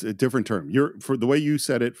be, it's a different term. For the way you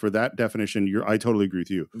said it, for that definition, I totally agree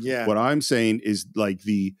with you. Yeah. What I'm saying is like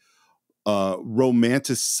the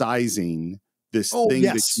romanticizing this thing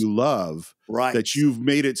that you love, right? That you've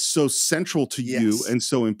made it so central to you and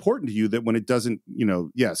so important to you that when it doesn't,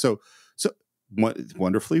 So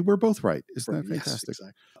wonderfully, we're both right. Isn't that fantastic? Yes,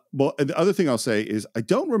 exactly. Well, and the other thing I'll say is I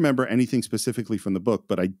don't remember anything specifically from the book,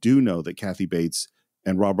 but I do know that Kathy Bates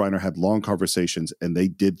and Rob Reiner had long conversations, and they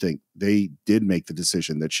did make the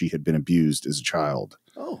decision that she had been abused as a child.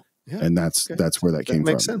 Oh, yeah. And that's where that came from.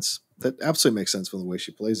 That makes sense. That absolutely makes sense from the way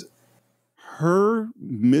she plays it. Her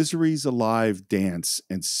Misery's Alive dance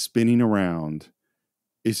and spinning around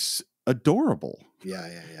is adorable.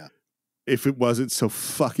 Yeah. If it wasn't so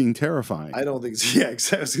fucking terrifying. I don't think so. Yeah,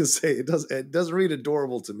 exactly. I was going to say, it doesn't read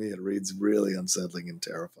adorable to me. It reads really unsettling and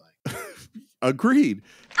terrifying. Agreed.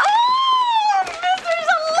 Oh, Misery's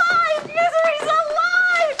alive! Misery's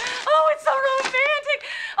alive! Oh, it's so romantic.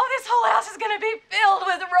 Oh, this whole house is going to be filled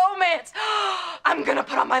with romance. I'm going to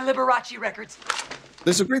put on my Liberace records.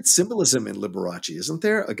 There's a great symbolism in Liberace, isn't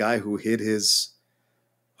there? A guy who hid his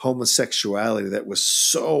homosexuality that was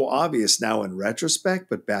so obvious now in retrospect,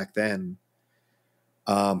 but back then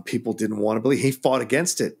people didn't want to believe. He fought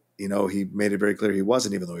against it. He made it very clear he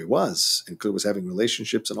wasn't, even though he was, and was having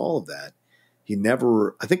relationships and all of that. He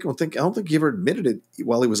never, I don't think he ever admitted it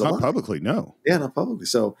while he was alive. Not publicly, no. Yeah, not publicly.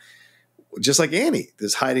 So just like Annie,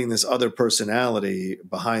 there's hiding this other personality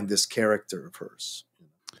behind this character of hers.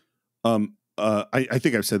 I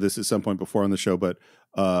think I've said this at some point before on the show, but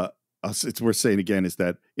it's worth saying again, is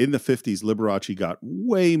that in the 50s, Liberace got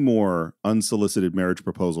way more unsolicited marriage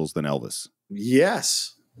proposals than Elvis.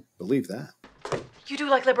 Yes, believe that. You do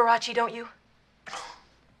like Liberace, don't you?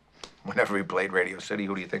 Whenever he played Radio City,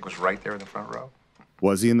 who do you think was right there in the front row?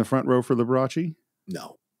 Was he in the front row for Liberace?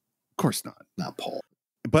 No. Of course not. Not Paul.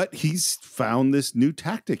 But he's found this new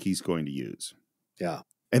tactic he's going to use. Yeah.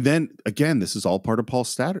 And then, again, this is all part of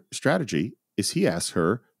Paul's strategy, is he asks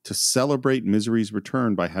her to celebrate Misery's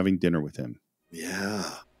return by having dinner with him. Yeah.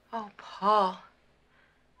 Oh, Paul.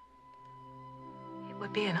 It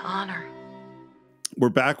would be an honor. We're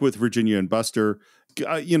back with Virginia and Buster.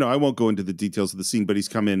 I won't go into the details of the scene, but he's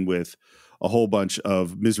come in with a whole bunch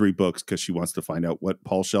of Misery books because she wants to find out what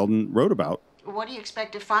Paul Sheldon wrote about. What do you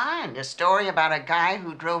expect to find? A story about a guy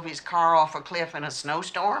who drove his car off a cliff in a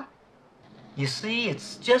snowstorm? You see,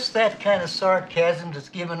 it's just that kind of sarcasm that's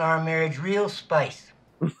given our marriage real spice.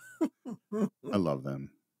 I love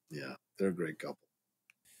them. Yeah, they're a great couple.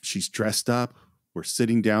 She's dressed up. We're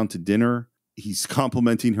sitting down to dinner. He's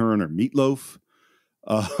complimenting her on her meatloaf,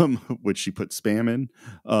 which she put spam in,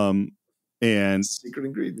 and secret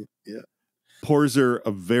ingredient. Yeah, pours her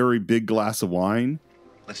a very big glass of wine.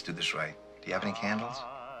 Let's do this right. Do you have any candles?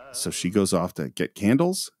 So she goes off to get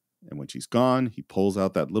candles, and when she's gone, he pulls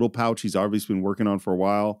out that little pouch he's obviously been working on for a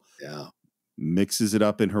while. Yeah, mixes it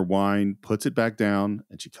up in her wine, puts it back down,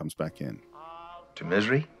 and she comes back in. To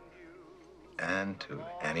Misery and to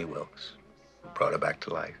Annie Wilkes, who brought her back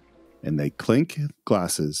to life. And they clink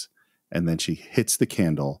glasses, and then she hits the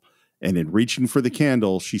candle, and in reaching for the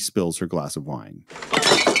candle, she spills her glass of wine.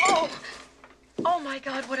 Oh my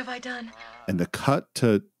God, what have I done? And the cut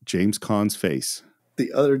to James Caan's face.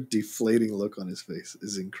 The utter deflating look on his face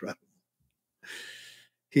is incredible.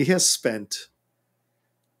 He has spent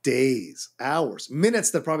days, hours, minutes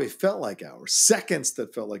that probably felt like hours, seconds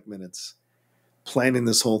that felt like minutes, planning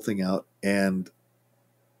this whole thing out, and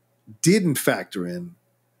didn't factor in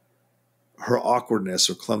her awkwardness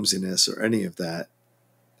or clumsiness or any of that.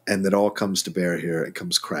 And it all comes to bear here. It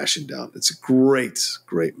comes crashing down. It's a great,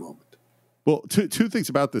 great moment. Well, two things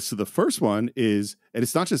about this. So the first one is, and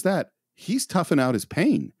it's not just that, he's toughing out his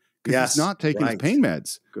pain because he's not taking his pain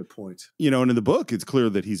meds. Good point. And in the book, it's clear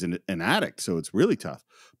that he's an addict, so it's really tough.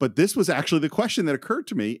 But this was actually the question that occurred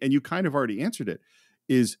to me, and you kind of already answered it,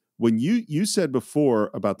 is when you said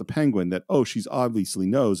before about the penguin that, oh, she's obviously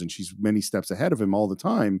knows and she's many steps ahead of him all the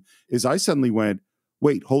time, is I suddenly went,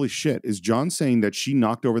 wait, holy shit, is John saying that she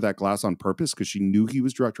knocked over that glass on purpose because she knew he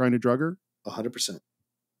was trying to drug her? 100%.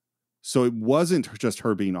 So it wasn't just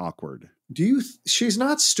her being awkward. She's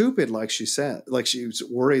not stupid like she said, like she's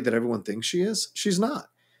worried that everyone thinks she is. She's not.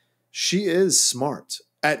 She is smart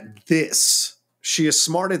at this. She is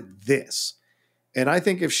smart at this. And I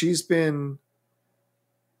think if she's been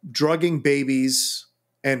drugging babies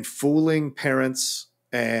and fooling parents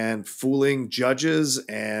and fooling judges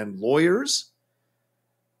and lawyers,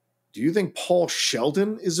 do you think Paul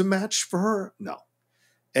Sheldon is a match for her? No.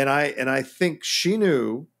 And I think she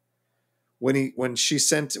knew when he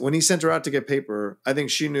sent her out to get paper, I think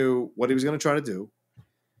she knew what he was going to try to do.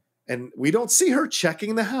 And we don't see her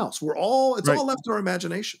checking the house. It's all left to our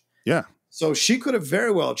imagination. Yeah. So she could have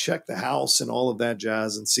very well checked the house and all of that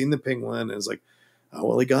jazz and seen the penguin and was like, oh,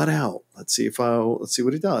 well, he got out. Let's see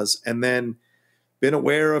what he does. And then been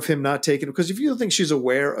aware of him not taking it. Because if you don't think she's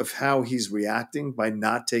aware of how he's reacting by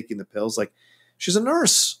not taking the pills, like she's a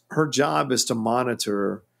nurse. Her job is to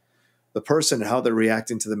monitor the person and how they're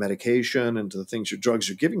reacting to the medication and to the things, your drugs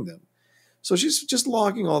you're giving them. So she's just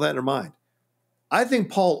logging all that in her mind. I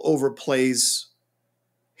think Paul overplays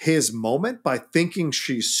his moment by thinking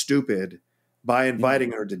she's stupid, by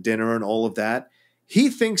inviting her to dinner and all of that. He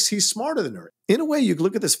thinks he's smarter than her. In a way, you could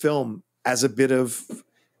look at this film as a bit of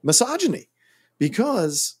misogyny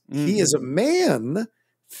because he, as a man,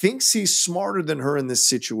 thinks he's smarter than her in this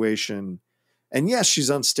situation. And yes, she's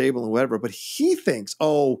unstable and whatever, but he thinks,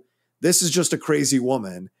 oh, this is just a crazy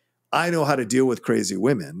woman. I know how to deal with crazy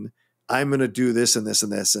women. I'm going to do this and this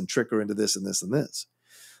and this and trick her into this and this and this.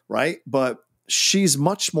 Right? But she's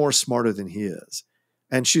much more smarter than he is.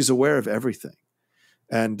 And she's aware of everything.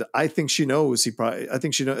 And I think she knows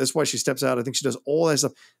that's why she steps out. I think she does all that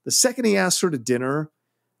stuff. The second he asks her to dinner,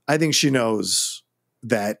 I think she knows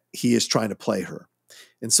that he is trying to play her.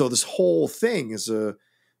 And so this whole thing is a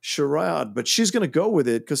charade, but she's going to go with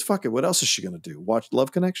it because fuck it. What else is she going to do? Watch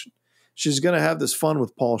Love Connection? She's going to have this fun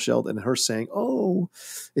with Paul Sheldon and her saying, oh,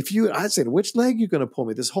 I'd say, which leg you going to pull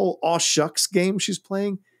me? This whole aw shucks game she's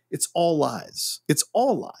playing, it's all lies. It's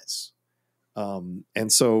all lies.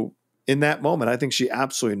 And so in that moment, I think she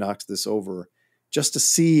absolutely knocks this over just to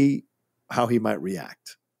see how he might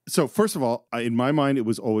react. So first of all, in my mind, it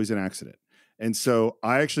was always an accident. And so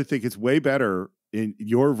I actually think it's way better. In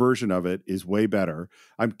your version of it is way better.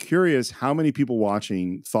 I'm curious how many people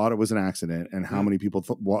watching thought it was an accident and how many people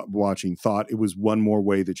watching thought it was one more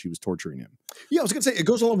way that she was torturing him. Yeah, I was going to say, it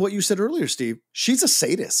goes along with what you said earlier, Steve. She's a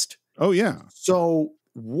sadist. Oh, yeah. So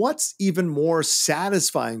what's even more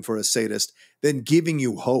satisfying for a sadist than giving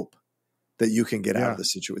you hope that you can get out of the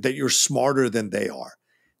situation, that you're smarter than they are?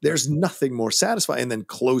 There's nothing more satisfying than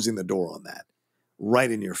closing the door on that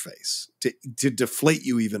right in your face to deflate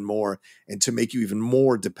you even more and to make you even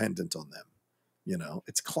more dependent on them.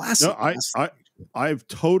 It's classic. No, I've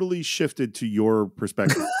totally shifted to your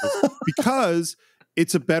perspective because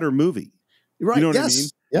it's a better movie. Right. You know what I mean?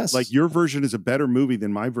 Yes. Like your version is a better movie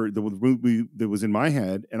than my the movie that was in my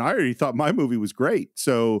head. And I already thought my movie was great.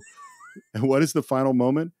 So what is the final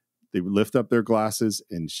moment? They lift up their glasses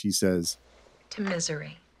and she says, to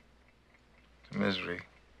misery. To misery.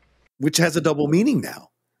 Which has a double meaning now.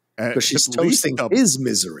 Because she's toasting his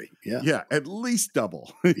misery. Yeah. Yeah, at least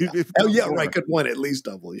double. Right. Good point. At least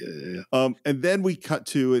double. Yeah. And then we cut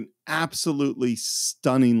to an absolutely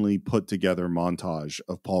stunningly put together montage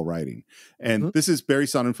of Paul writing. And this is Barry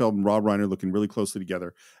Sonnenfeld and Rob Reiner looking really closely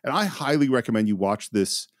together. And I highly recommend you watch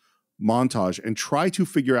this montage and try to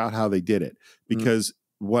figure out how they did it. Because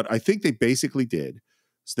what I think they basically did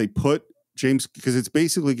is they put James, because it's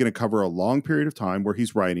basically going to cover a long period of time where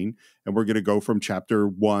he's writing, and we're going to go from chapter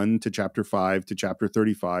 1 to chapter 5 to chapter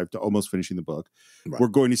 35 to almost finishing the book. Right. We're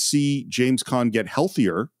going to see James Caan get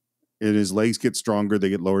healthier, and his legs get stronger, they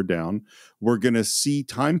get lowered down. We're going to see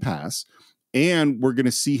time pass, and we're going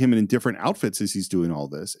to see him in different outfits as he's doing all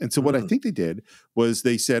this. And so what I think they did was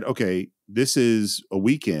they said, okay, this is a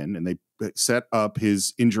weekend, and they set up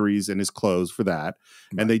his injuries and his clothes for that.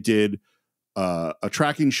 Right. And they did a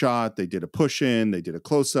tracking shot, they did a push in, they did a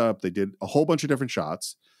close up, they did a whole bunch of different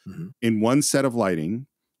shots in one set of lighting.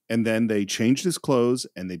 And then they changed his clothes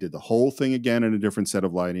and they did the whole thing again in a different set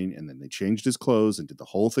of lighting. And then they changed his clothes and did the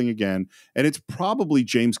whole thing again. And it's probably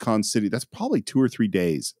James Caan City. That's probably 2 or 3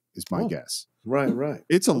 days is my guess. Right.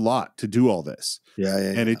 It's a lot to do all this. Yeah.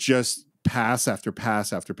 And it just pass after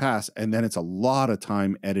pass after pass. And then it's a lot of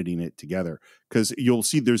time editing it together because you'll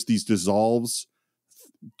see there's these dissolves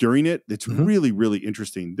during it. It's really, really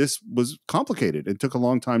interesting. This was complicated. It took a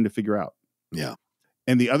long time to figure out. Yeah.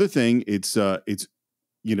 And the other thing, it's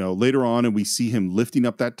later on, and we see him lifting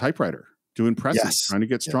up that typewriter, doing presses, trying to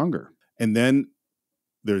get stronger. And then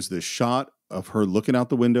there's this shot of her looking out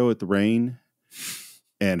the window at the rain,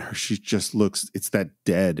 and she just looks. It's that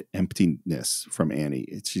dead emptiness from Annie.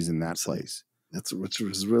 She's in that place. Which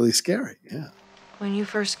was really scary. Yeah. When you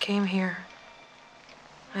first came here,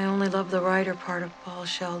 I only loved the writer part of Paul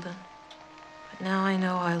Sheldon, but now I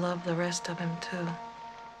know I love the rest of him too.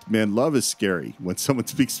 Man, love is scary when someone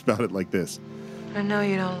speaks about it like this. I know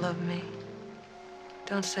you don't love me.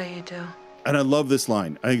 Don't say you do. And I love this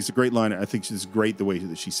line. I think it's a great line. I think it's great the way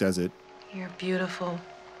that she says it. You're beautiful,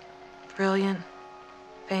 brilliant,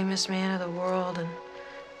 famous man of the world, and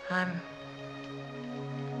I'm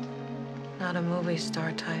not a movie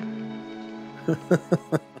star type.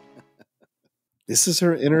 This is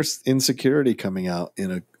her inner insecurity coming out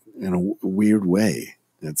in a weird way.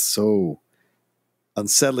 It's so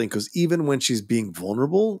unsettling because even when she's being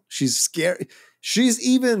vulnerable, she's scary. She's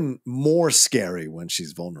even more scary when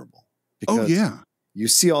she's vulnerable. Because you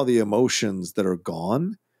see all the emotions that are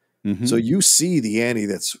gone. So you see the Annie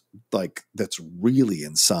that's really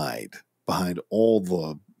inside behind all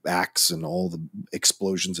the acts and all the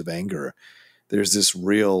explosions of anger. There's this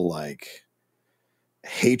real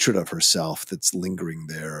hatred of herself that's lingering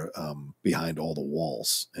there behind all the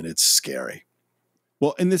walls, and it's scary.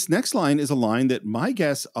 Well, and this next line is a line that my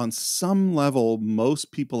guess on some level,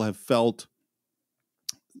 most people have felt,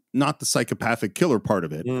 not the psychopathic killer part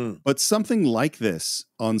of it, but something like this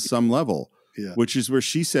on some level, which is where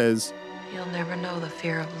she says, "You'll never know the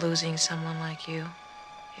fear of losing someone like you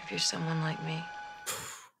if you're someone like me."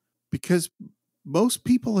 Because most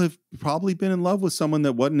people have probably been in love with someone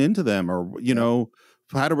that wasn't into them, or,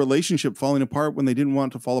 had a relationship falling apart when they didn't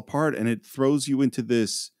want it to fall apart. And it throws you into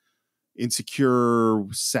this insecure,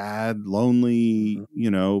 sad, lonely,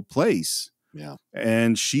 place. Yeah.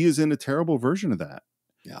 And she is in a terrible version of that.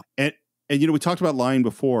 Yeah. And we talked about lying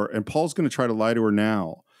before, and Paul's going to try to lie to her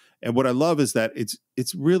now. And what I love is that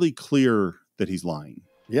it's really clear that he's lying.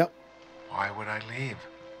 Yep. Why would I leave?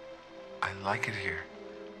 I like it here.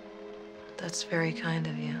 That's very kind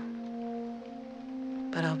of you.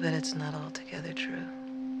 But I'll bet it's not altogether true.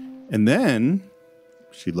 And then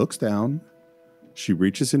she looks down, she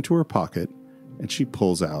reaches into her pocket, and she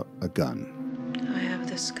pulls out a gun. I have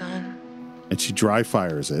this gun. And she dry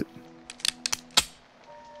fires it.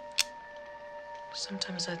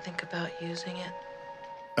 Sometimes I think about using it.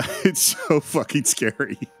 It's so fucking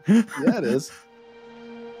scary. Yeah, it is.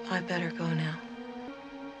 I better go now.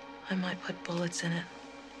 I might put bullets in it.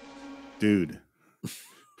 Dude.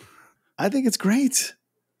 I think it's great.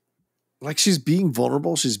 She's being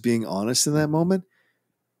vulnerable. She's being honest in that moment.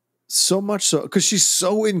 So much so, because she's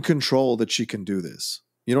so in control that she can do this.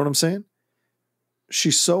 You know what I'm saying?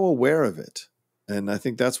 She's so aware of it. And I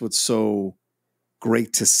think that's what's so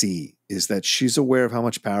great to see, is that she's aware of how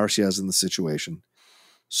much power she has in the situation.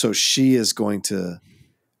 So she is going to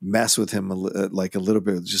mess with him a little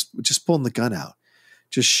bit, just pulling the gun out.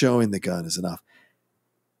 Just showing the gun is enough.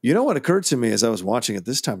 You know what occurred to me as I was watching it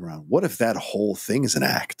this time around? What if that whole thing is an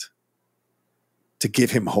act to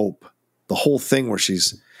give him hope? The whole thing where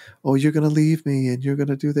she's, oh, you're going to leave me and you're going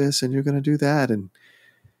to do this and you're going to do that. And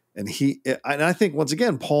I think once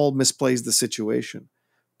again, Paul misplays the situation.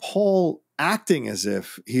 Paul acting as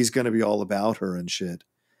if he's going to be all about her and shit.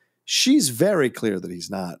 She's very clear that he's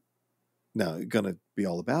not going to be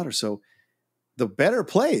all about her. So the better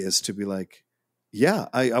play is to be like, yeah,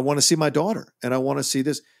 I want to see my daughter and I want to see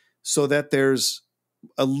this, so that there's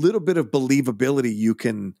a little bit of believability you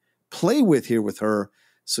can play with here with her,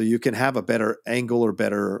 so you can have a better angle or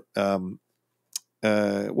better,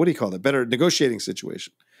 better negotiating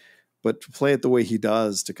situation. But to play it the way he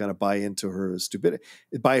does, to kind of buy into her stupidity,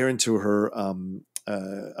 buy her into her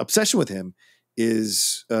obsession with him,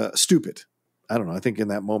 is stupid. I don't know. I think in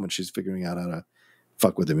that moment she's figuring out how to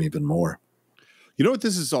fuck with him even more. You know what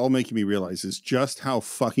this is all making me realize is just how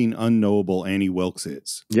fucking unknowable Annie Wilkes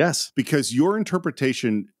is. Yes. Because your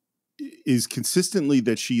interpretation is consistently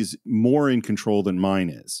that she's more in control than mine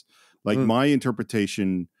is. My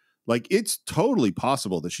interpretation, Like, it's totally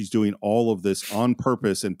possible that she's doing all of this on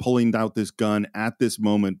purpose and pulling out this gun at this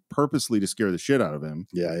moment purposely to scare the shit out of him.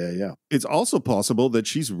 Yeah. It's also possible that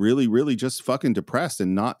she's really, really just fucking depressed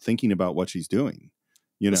and not thinking about what she's doing.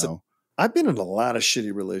 Listen, I've been in a lot of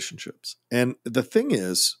shitty relationships. And the thing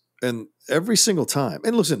is, and every single time,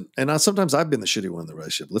 and listen, and sometimes I've been the shitty one in the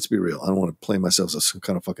relationship. Let's be real. I don't want to play myself as some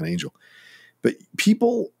kind of fucking angel. But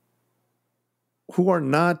people who are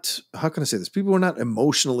not, how can I say this? People who are not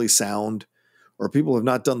emotionally sound, or people who have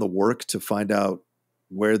not done the work to find out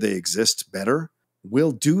where they exist better,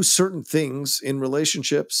 will do certain things in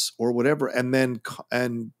relationships or whatever, and then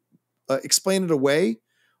explain it away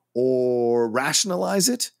or rationalize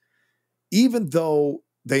it, even though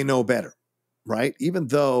they know better, right? Even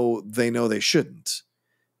though they know they shouldn't.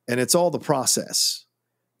 And it's all the process.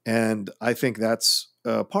 And I think that's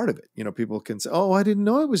part of it. People can say, oh, I didn't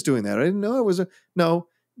know I was doing that. I didn't know I was. No,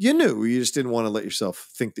 you knew. You just didn't want to let yourself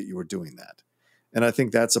think that you were doing that. And I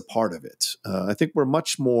think that's a part of it. I think we're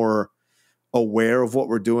much more aware of what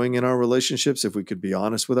we're doing in our relationships, if we could be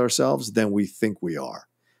honest with ourselves, than we think we are.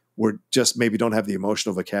 We're just maybe don't have the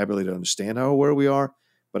emotional vocabulary to understand how aware we are.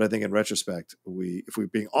 But I think in retrospect, if we're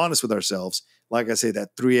being honest with ourselves, like I say,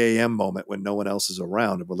 that 3 a.m. moment when no one else is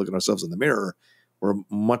around and we're looking at ourselves in the mirror, we're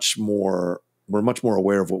much more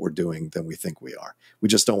aware of what we're doing than we think we are. We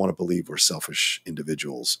just don't want to believe we're selfish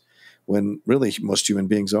individuals, when really most human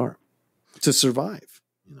beings are, to survive.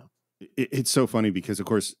 It's so funny because, of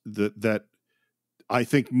course, that I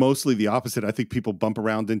think mostly the opposite. I think people bump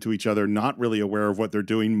around into each other, not really aware of what they're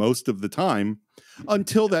doing most of the time,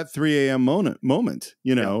 until that 3 a.m. moment,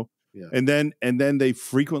 Yeah. And then they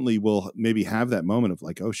frequently will maybe have that moment of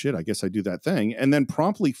like, oh shit, I guess I do that thing, and then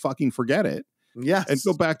promptly fucking forget it. Yes. And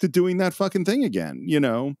go back to doing that fucking thing again,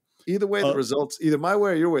 Either way, the results, either my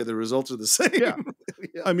way or your way, the results are the same. Yeah.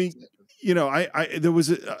 I mean, I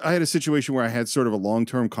had a situation where I had sort of a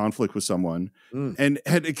long-term conflict with someone and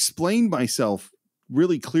had explained myself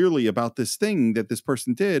really clearly about this thing that this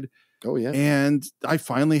person did. Oh yeah. And I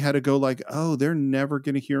finally had to go like, oh, they're never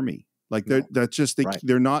going to hear me. Like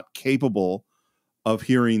they're not capable of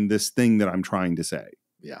hearing this thing that I'm trying to say.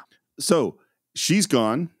 Yeah. So she's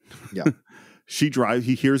gone. Yeah.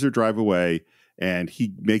 He hears her drive away, and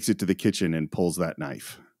he makes it to the kitchen and pulls that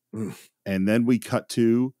knife. And then we cut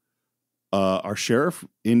to our sheriff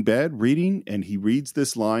in bed reading, and he reads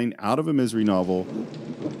this line out of a misery novel.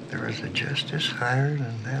 There is a justice higher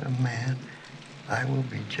than that of man. I will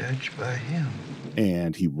be judged by him.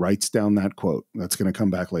 And he writes down that quote. That's going to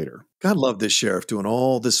come back later. God love this sheriff doing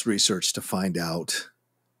all this research to find out,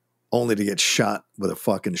 only to get shot with a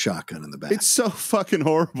fucking shotgun in the back. It's so fucking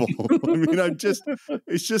horrible. I mean,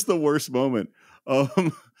 it's just the worst moment.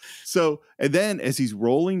 So, and then as he's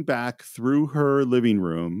rolling back through her living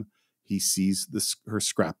room, he sees her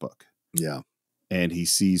scrapbook. Yeah. And he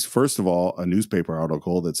sees, first of all, a newspaper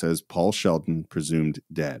article that says Paul Sheldon presumed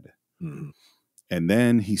dead. Mm-hmm. And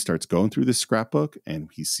then he starts going through this scrapbook, and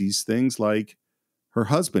he sees things like her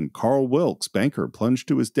husband, Carl Wilkes, banker, plunged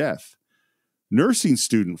to his death. Nursing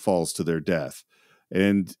student falls to their death.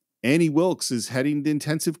 And Annie Wilkes is heading to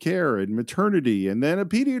intensive care and maternity. And then a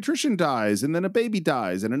pediatrician dies. And then a baby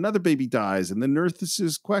dies. And another baby dies. And the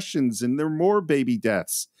nurses questions. And there are more baby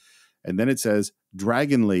deaths. And then it says,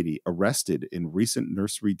 Dragon Lady arrested in recent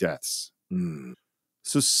nursery deaths.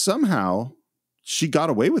 So somehow she got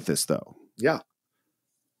away with this, though. Yeah.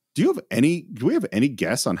 Do we have any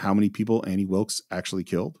guess on how many people Annie Wilkes actually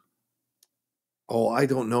killed? Oh, I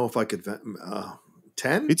don't know if I could.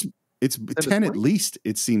 10? It's 10 at least,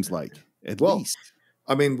 it seems like. At least.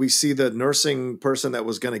 I mean, we see the nursing person that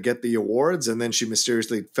was going to get the awards, and then she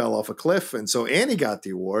mysteriously fell off a cliff. And so Annie got the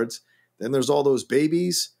awards. Then there's all those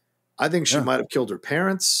babies. I think she might have killed her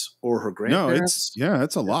parents or her grandparents. No,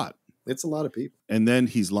 it's a lot. It's a lot of people. And then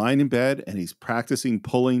he's lying in bed and he's practicing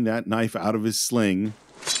pulling that knife out of his sling.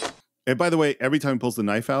 And by the way, every time he pulls the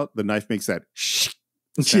knife out, the knife makes that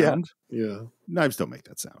sound. Yeah. Knives don't make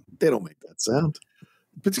that sound. They don't make that sound.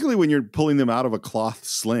 Particularly when you're pulling them out of a cloth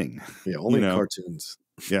sling. Yeah, only in cartoons.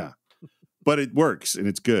 Yeah. But it works and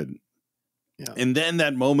it's good. Yeah. And then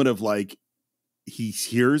that moment of like, he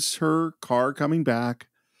hears her car coming back.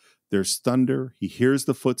 There's thunder. He hears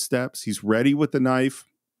the footsteps. He's ready with the knife.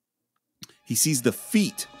 He sees the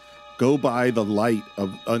feet go by the light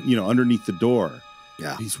of, underneath the door.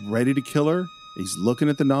 Yeah. He's ready to kill her. He's looking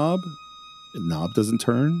at the knob. The knob doesn't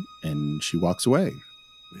turn, and she walks away.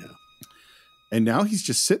 Yeah. And now he's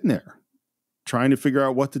just sitting there trying to figure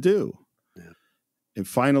out what to do. Yeah. And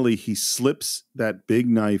finally, he slips that big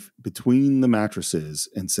knife between the mattresses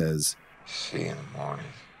and says, "See you in the morning."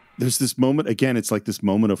 There's this moment, again, it's like this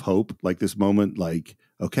moment of hope, like this moment like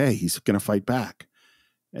okay, he's going to fight back.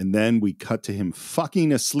 And then we cut to him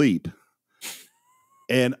fucking asleep.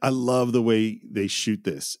 And I love the way they shoot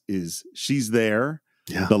this. Is she's there,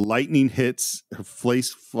 the lightning hits, her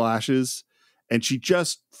face flashes, and she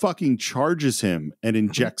just fucking charges him and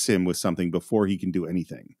injects him with something before he can do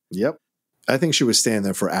anything. Yep. I think she was standing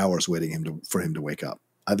there for hours waiting for him to wake up.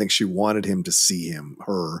 I think she wanted him to see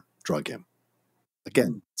her drug him.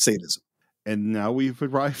 Again, sadism. And now we've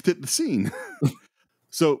arrived at the scene.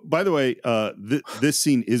 So, by the way, this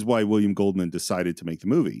scene is why William Goldman decided to make the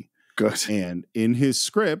movie. Good. And in his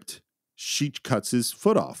script, she cuts his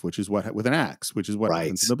foot off, which is what with an axe, which is what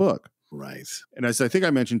happens in the book. Right. And as I think I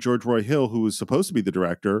mentioned, George Roy Hill, who was supposed to be the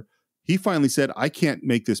director, he finally said, I can't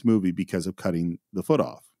make this movie because of cutting the foot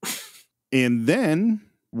off. And then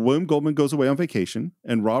William Goldman goes away on vacation,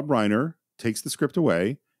 and Rob Reiner takes the script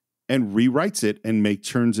away and rewrites it and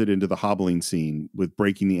turns it into the hobbling scene with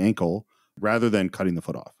breaking the ankle rather than cutting the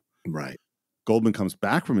foot off. Right. Goldman comes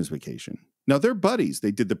back from his vacation. Now, they're buddies.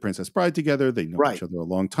 They did The Princess Bride together. They know each other a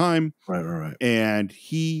long time. Right. And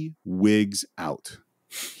he wigs out.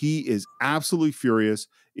 He is absolutely furious,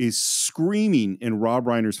 is screaming in Rob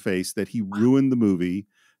Reiner's face that he ruined the movie,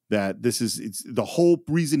 that it's the whole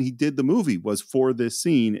reason he did the movie was for this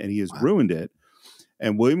scene, and he has ruined it.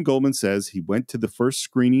 And William Goldman says he went to the first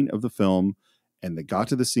screening of the film, and they got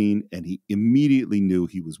to the scene, and he immediately knew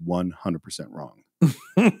he was 100% wrong.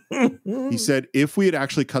 He said, if we had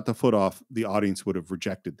actually cut the foot off, the audience would have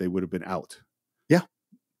rejected. They would have been out. Yeah.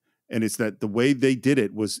 And it's that the way they did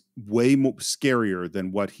it was way more scarier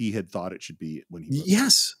than what he had thought it should be when he wrote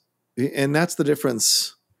Yes. And that's the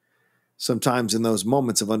difference sometimes in those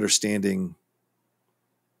moments of understanding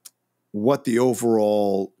what the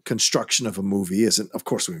overall construction of a movie is. And of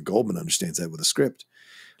course, when Goldman understands that with a script.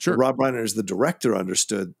 Sure. Rob Reiner, as the director,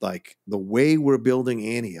 understood like the way we're building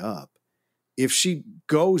Annie up. If she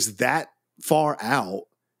goes that far out,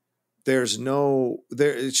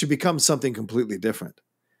 she becomes something completely different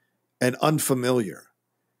and unfamiliar.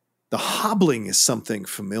 The hobbling is something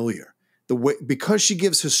familiar. Because she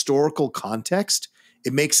gives historical context,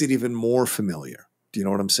 it makes it even more familiar. Do you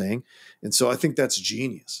know what I'm saying? And so I think that's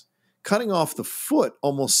genius. Cutting off the foot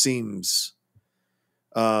almost seems,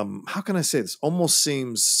 how can I say this? Almost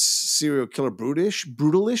seems serial killer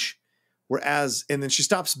brutalish. Whereas, and then she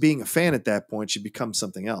stops being a fan at that point. She becomes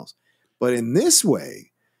something else. But in this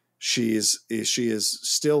way, she is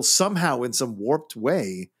still somehow in some warped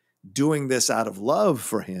way doing this out of love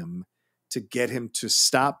for him to get him to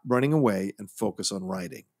stop running away and focus on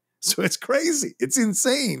writing. So it's crazy. It's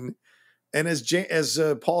insane. And as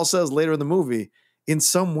Paul says later in the movie, in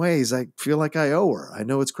some ways, I feel like I owe her. I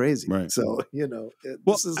know it's crazy. Right. So,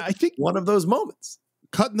 this is, I think, one of those moments.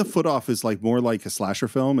 Cutting the foot off is like more like a slasher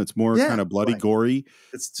film. It's more kind of bloody, gory.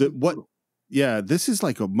 This is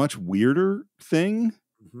like a much weirder thing.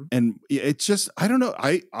 Mm-hmm. And it's just, I don't know.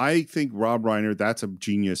 I think Rob Reiner, that's a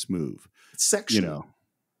genius move. It's sexual.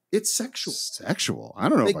 It's sexual. Sexual. I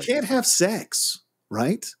don't know. They can't have sex,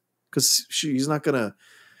 right? Because she's not gonna.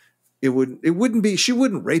 It wouldn't be. She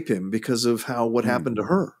wouldn't rape him because of what happened to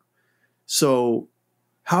her. So,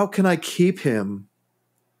 how can I keep him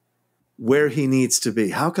where he needs to be?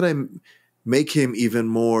 How can I make him even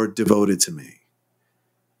more devoted to me?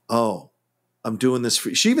 Oh, I'm doing this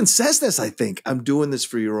for. She even says this. I think I'm doing this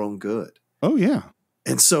for your own good. Oh yeah.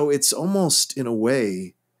 And so it's almost in a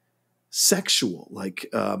way sexual, like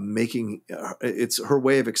it's her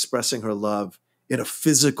way of expressing her love in a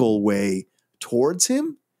physical way towards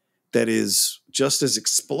him that is just as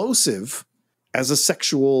explosive as a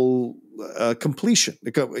sexual completion,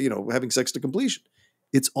 having sex to completion.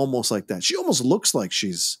 It's almost like that. She almost looks like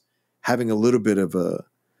she's having a little bit of a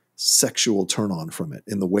sexual turn on from it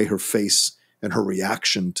in the way her face and her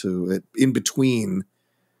reaction to it in between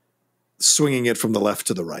swinging it from the left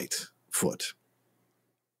to the right foot.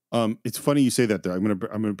 It's funny you say that there. I'm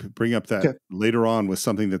gonna bring up that later on with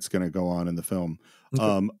something that's going to go on in the film.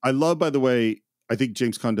 Okay. I love, by the way, I think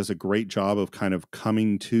James Caan does a great job of kind of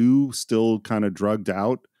coming to, still kind of drugged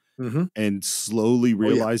out, and slowly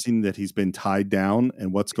realizing that he's been tied down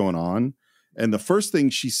and what's going on. And the first thing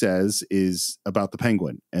she says is about the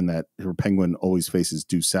penguin and that her penguin always faces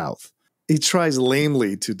due south. He tries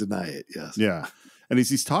lamely to deny it. Yes. Yeah. And as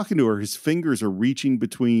he's talking to her, his fingers are reaching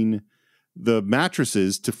between the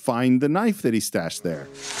mattresses to find the knife that he stashed there.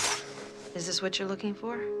 Is this what you're looking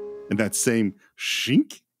for? And that same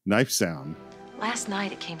shink knife sound. Last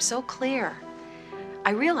night it came so clear.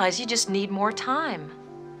 I realize you just need more time.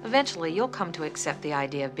 Eventually you'll come to accept the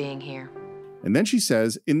idea of being here. And then she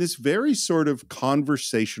says, in this very sort of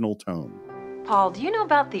conversational tone, Paul, do you know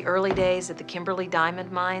about the early days at the Kimberly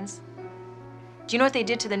Diamond Mines? Do you know what they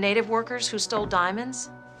did to the native workers who stole diamonds?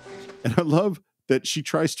 And I love that she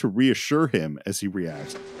tries to reassure him as he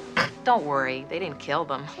reacts. Don't worry, they didn't kill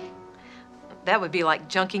them. That would be like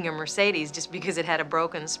junking a Mercedes just because it had a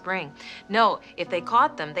broken spring. No, if they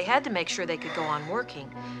caught them, they had to make sure they could go on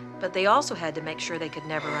working. But they also had to make sure they could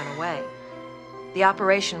never run away. The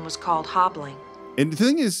operation was called hobbling. And the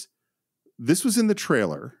thing is, this was in the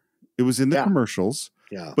trailer. It was in the commercials.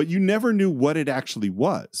 Yeah. But you never knew what it actually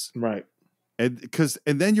was. Right. And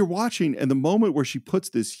then you're watching, and the moment where she puts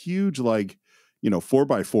this huge,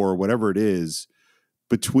 4x4 or whatever it is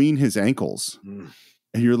between his ankles, and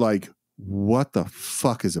you're like, what the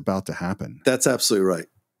fuck is about to happen? That's absolutely right.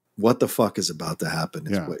 What the fuck is about to happen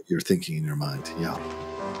is Yeah. what you're thinking in your mind. Yeah.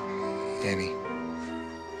 Annie,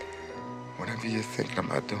 whatever you're thinking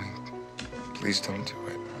about doing, please don't do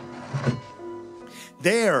it.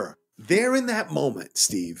 There in that moment,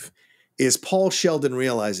 Steve, is Paul Sheldon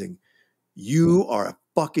realizing you are a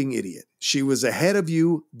fucking idiot. She was ahead of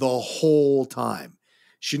you the whole time.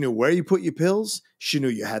 She knew where you put your pills. She knew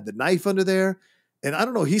you had the knife under there. And I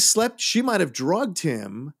don't know, he slept. She might have drugged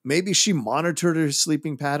him. Maybe she monitored his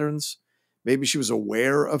sleeping patterns. Maybe she was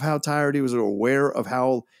aware of how tired he was, or aware of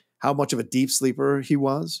how much of a deep sleeper he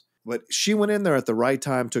was. But she went in there at the right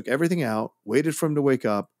time, took everything out, waited for him to wake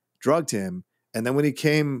up, drugged him. And then when he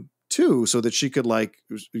came to, so that she could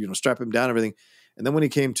strap him down and everything. And then when he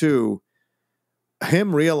came to,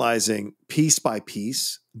 him realizing piece by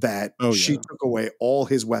piece that she took away all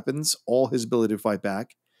his weapons, all his ability to fight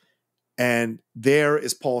back. And there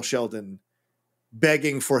is Paul Sheldon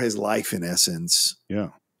begging for his life, in essence,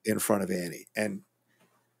 in front of Annie. And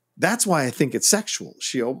that's why I think it's sexual.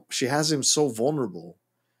 She has him so vulnerable,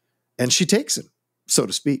 and she takes him, so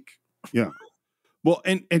to speak. Yeah. Well,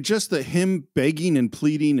 and just him begging and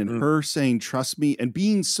pleading and her saying, trust me, and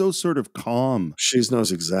being so sort of calm. She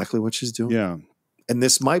knows exactly what she's doing. Yeah. And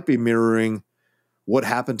this might be mirroring what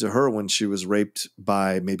happened to her when she was raped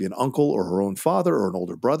by maybe an uncle or her own father or an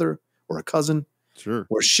older brother or a cousin. Sure.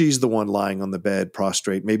 Where she's the one lying on the bed,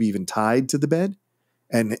 prostrate, maybe even tied to the bed.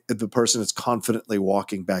 And the person is confidently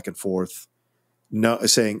walking back and forth,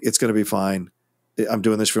 saying, it's going to be fine. I'm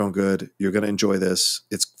doing this for your own good. You're going to enjoy this.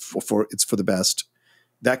 It's for the best.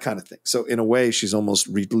 That kind of thing. So in a way, she's almost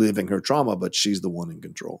reliving her trauma, but she's the one in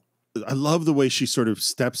control. I love the way she sort of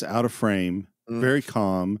steps out of frame, very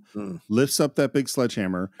calm, lifts up that big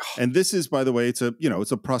sledgehammer. And this is, by the way, it's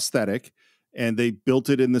a prosthetic, and they built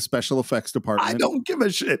it in the special effects department. I don't give a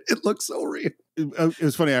shit. It looks so real. It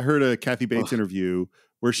was funny. I heard a Kathy Bates interview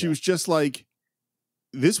where she was just like,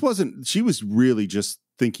 she was really just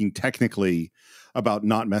thinking technically about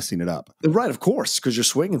not messing it up. Right, of course, because you're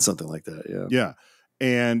swinging something like that. Yeah. Yeah.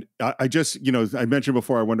 And I just, I mentioned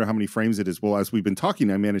before, I wonder how many frames it is. Well, as we've been talking,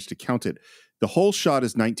 I managed to count it. The whole shot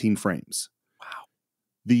is 19 frames. Wow.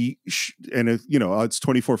 It's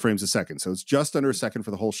 24 frames a second. So it's just under a second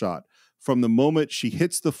for the whole shot. From the moment she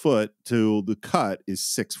hits the foot to the cut is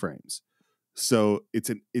 6 frames. So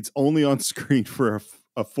it's only on screen for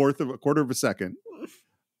a quarter of a second.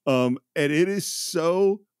 And it is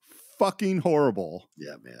so fucking horrible.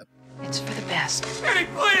 Yeah, man. It's for the best. Annie,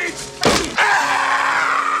 please!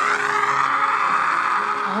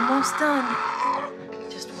 Almost done.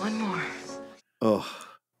 Just one more. Oh,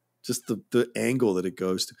 just the angle that it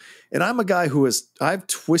goes to. And I'm a guy I've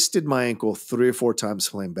twisted my ankle 3 or 4 times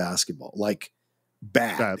playing basketball, like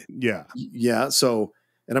bad. Yeah. Yeah. So,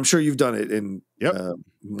 and I'm sure you've done it in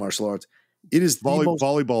martial arts. It is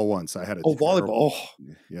volleyball once. I had it. Oh, volleyball. Oh.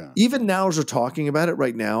 Yeah. Even now, as we're talking about it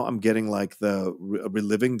right now, I'm getting like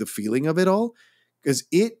reliving the feeling of it all, because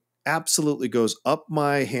it absolutely goes up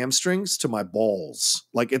my hamstrings to my balls.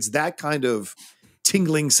 Like it's that kind of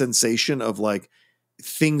tingling sensation of like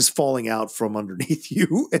things falling out from underneath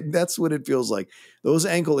you. And that's what it feels like. Those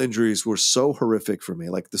ankle injuries were so horrific for me.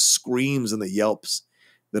 Like the screams and the yelps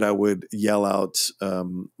that I would yell out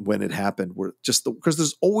when it happened were just because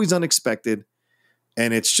there's always unexpected,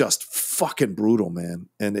 and it's just fucking brutal, man.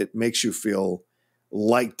 And it makes you feel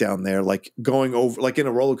light down there, like going over, like in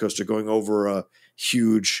a roller coaster, going over a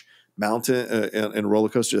huge mountain in a roller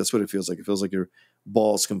coaster. That's what it feels like. It feels like your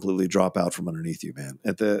balls completely drop out from underneath you, man.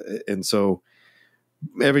 And so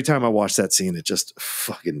every time I watch that scene, it just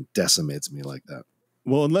fucking decimates me like that.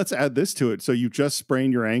 Well, and let's add this to it. So you just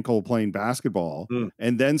sprained your ankle playing basketball,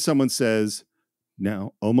 and then someone says,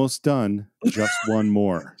 "Now, almost done. Just one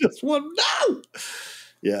more." Just one. No.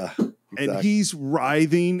 Yeah. Exactly. And he's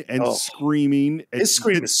writhing and screaming. And his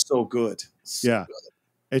scream is so good. Good.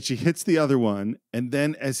 And she hits the other one. And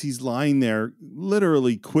then as he's lying there,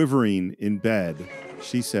 literally quivering in bed,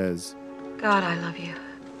 she says, God, I love you.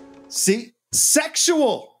 See?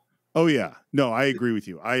 Sexual. Oh, yeah. No, I agree with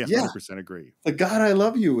you. I Yeah. 100% agree. The God I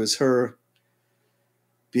Love You is her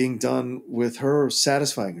being done with her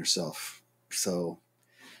satisfying herself. So,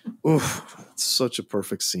 it's such a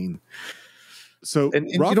perfect scene. So, and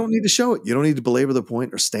you don't need to show it. You don't need to belabor the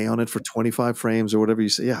point or stay on it for 25 frames or whatever you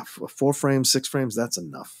say. Yeah, 4 frames, 6 frames, that's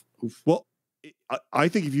enough. Oof. Well, I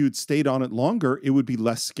think if you had stayed on it longer, it would be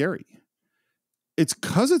less scary. It's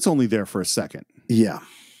because it's only there for a second. Yeah.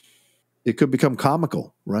 It could become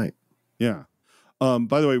comical, right? Yeah.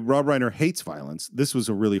 By the way, Rob Reiner hates violence. This was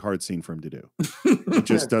a really hard scene for him to do. He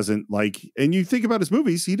just doesn't like, and you think about his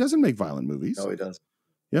movies, he doesn't make violent movies. No, he doesn't.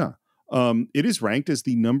 Yeah. It is ranked as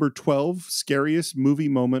the number 12 scariest movie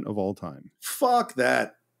moment of all time. Fuck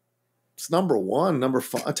that. It's number 1, number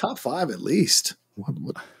 5, top 5 at least.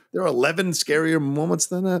 There are 11 scarier moments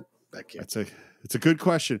than that. It's a good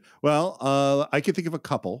question. Well, I can think of a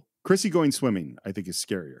couple. Chrissy going swimming, I think, is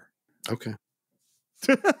scarier. Okay.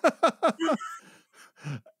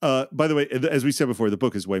 By the way, as we said before, the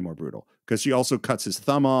book is way more brutal because she also cuts his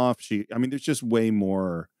thumb off. There's just way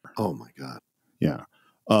more. Oh my God. Yeah.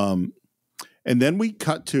 And then we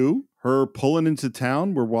cut to her pulling into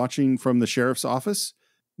town. We're watching from the sheriff's office.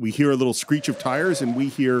 We hear a little screech of tires and we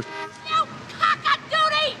hear, "You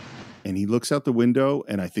cock-a-doodie!" And he looks out the window.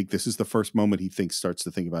 And I think this is the first moment he starts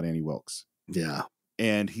to think about Annie Wilkes. Yeah.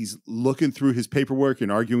 And he's looking through his paperwork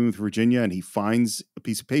and arguing with Virginia, and he finds a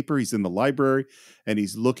piece of paper. He's in the library and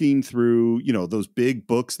he's looking through, those big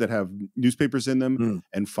books that have newspapers in them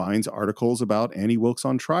and finds articles about Annie Wilkes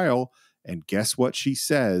on trial. And guess what she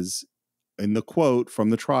says in the quote from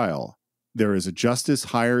the trial? "There is a justice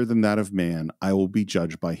higher than that of man. I will be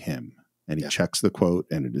judged by him." And he checks the quote,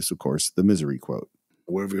 and it is, of course, the Misery quote.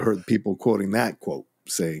 Where have you heard people quoting that quote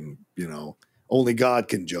saying, only God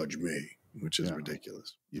can judge me? Which is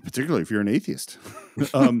ridiculous. Particularly if you're an atheist.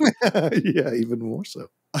 Yeah, even more so.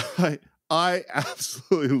 I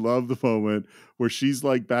absolutely love the moment where she's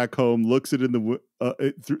like back home, looks at him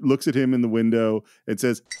in the window and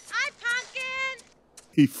says, "Hi, pumpkin."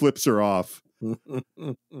 He flips her off.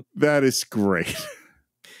 That is great.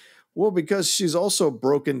 Well, because she's also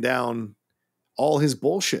broken down all his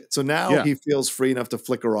bullshit. So now he feels free enough to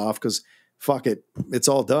flick her off because fuck it, it's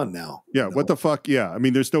all done now. Yeah, what the fuck? Yeah,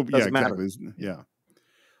 there's no... Doesn't matter. Yeah.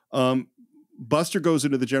 Buster goes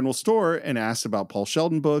into the general store and asks about Paul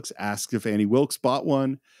Sheldon books, asks if Annie Wilkes bought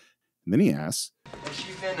one, and then he asks, "Has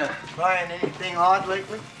she been buying anything odd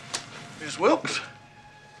lately?" Miss Wilkes?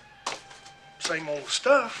 Same old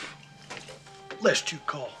stuff. Lest you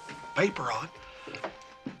call paper odd.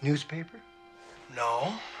 Newspaper?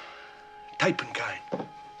 No. Typing kind.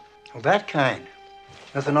 Well, that kind.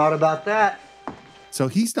 Nothing odd about that. So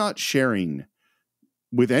he's not sharing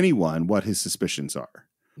with anyone what his suspicions are.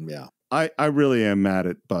 Yeah. I really am mad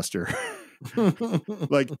at Buster.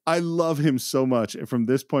 Like, I love him so much. And from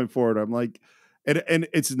this point forward, I'm like, and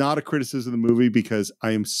it's not a criticism of the movie because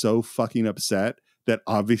I am so fucking upset that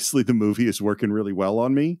obviously the movie is working really well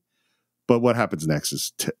on me. But what happens next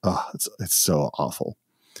is, it's so awful.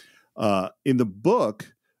 In the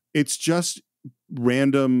book, it's just a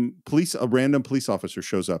random police officer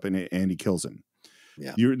shows up and he kills him.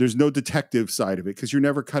 Yeah. There's no detective side of it because you're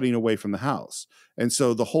never cutting away from the house. And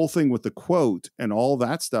so the whole thing with the quote and all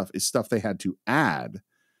that stuff is stuff they had to add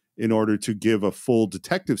in order to give a full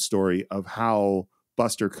detective story of how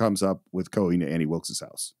Buster comes up with going to Annie Wilkes'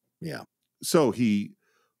 house. Yeah. So he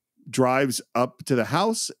drives up to the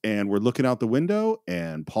house and we're looking out the window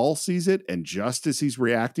and Paul sees it. And just as he's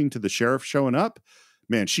reacting to the sheriff showing up,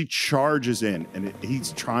 man, she charges in and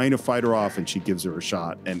he's trying to fight her off and she gives her a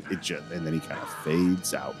shot and then he kind of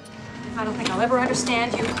fades out. I don't think I'll ever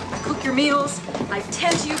understand you. I cook your meals. I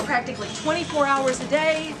tend to you practically 24 hours a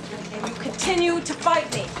day, and you continue to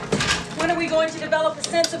fight me. When are we going to develop a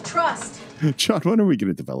sense of trust? John, when are we going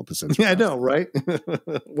to develop a sense of trust? I know, right?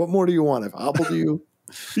 What more do you want? I've hobbled you.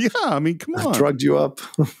 Yeah, come on. I've drugged you up.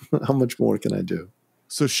 How much more can I do?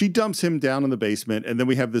 So she dumps him down in the basement, and then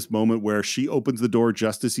we have this moment where she opens the door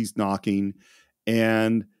just as he's knocking.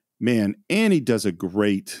 And man, Annie does a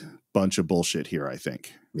great bunch of bullshit here, I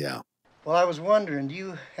think. Yeah. Well, I was wondering, do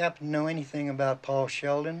you happen to know anything about Paul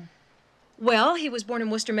Sheldon? Well, he was born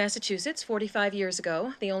in Worcester, Massachusetts, 45 years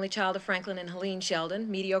ago. The only child of Franklin and Helene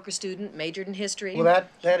Sheldon. Mediocre student, majored in history. Well,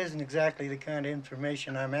 that isn't exactly the kind of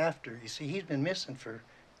information I'm after. You see, he's been missing for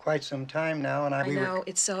quite some time now, and I know,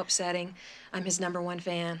 it's so upsetting. I'm his #1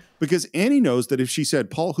 fan. Because Annie knows that if she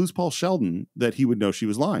said, who's Paul Sheldon, that he would know she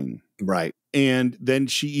was lying. Right. And then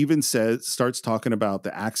she even starts talking about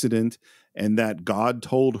the accident and that God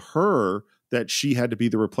told her that she had to be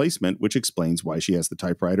the replacement, which explains why she has the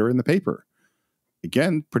typewriter and the paper.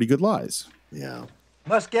 Again, pretty good lies. Yeah.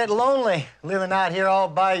 Must get lonely living out here all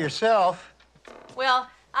by yourself. Well,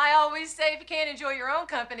 I always say if you can't enjoy your own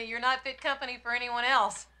company, you're not fit company for anyone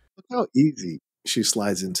else. Look how easy she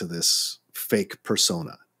slides into this fake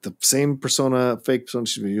persona. The same persona, fake persona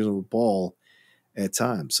she's been using with Paul at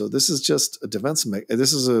times. So this is just a defense.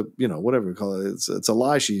 This is a, whatever we call it. It's a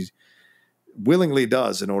lie she willingly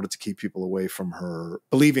does in order to keep people away from her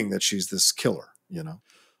believing that she's this killer,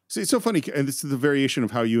 See, it's so funny. And this is the variation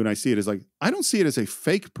of how you and I see it is like, I don't see it as a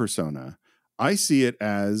fake persona. I see it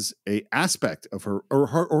as a aspect of her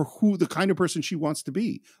or who the kind of person she wants to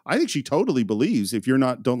be. I think she totally believes if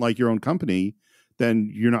don't like your own company,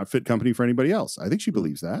 then you're not fit company for anybody else. I think she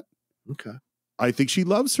believes that. Okay. I think she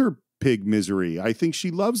loves her pig misery. I think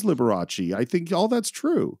she loves Liberace. I think all that's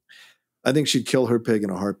true. I think she'd kill her pig in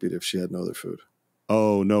a heartbeat if she had no other food.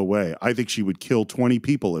 Oh, no way. I think she would kill 20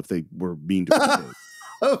 people if they were mean to her pig.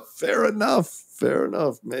 Fair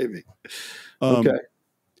enough. Maybe. Okay.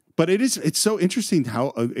 But it's so interesting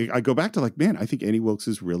how I go back to like, man, I think Annie Wilkes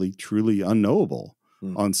is really, truly unknowable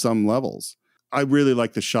on some levels. I really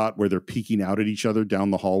like the shot where they're peeking out at each other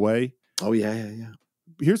down the hallway. Oh, yeah.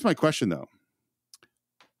 Here's my question, though.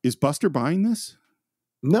 Is Buster buying this?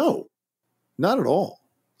 No, not at all.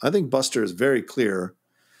 I think Buster is very clear,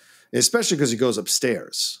 especially because he goes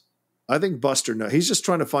upstairs. I think Buster, no, he's just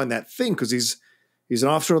trying to find that thing because he's an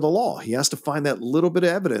officer of the law. He has to find that little bit of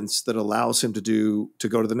evidence that allows him to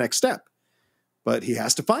go to the next step. But he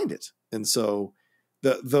has to find it. And so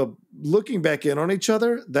the looking back in on each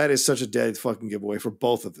other, that is such a dead fucking giveaway for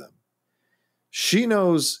both of them. She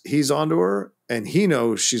knows he's onto her and he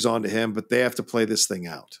knows she's onto him, but they have to play this thing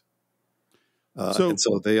out. And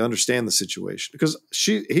so they understand the situation because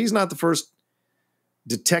he's not the first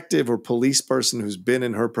detective or police person who's been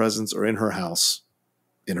in her presence or in her house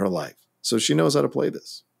in her life. So she knows how to play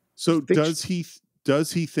this. So does he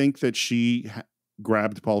think that she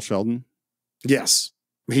grabbed Paul Sheldon? Yes.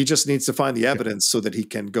 He just needs to find the evidence so that he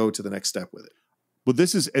can go to the next step with it. Well,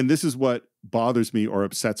 this is what bothers me or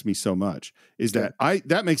upsets me so much is that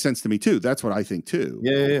that makes sense to me too. That's what I think too.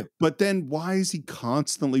 Yeah. But then why is he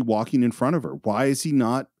constantly walking in front of her? Why is he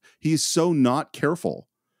is so not careful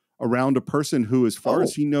around a person who, as far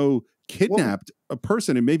as he know, kidnapped a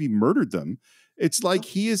person and maybe murdered them. It's like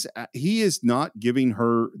he is not giving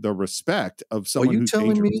her the respect of someone who's dangerous. Are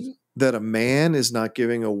you telling me that a man is not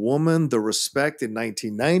giving a woman the respect in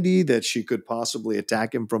 1990 that she could possibly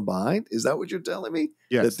attack him from behind? Is that what you're telling me?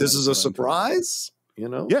 Yes. That this is a surprise?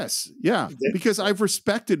 Yes. Yeah. Because I've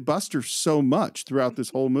respected Buster so much throughout this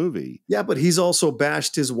whole movie. Yeah, but he's also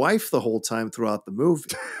bashed his wife the whole time throughout the movie.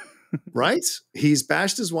 Right? He's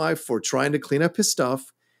bashed his wife for trying to clean up his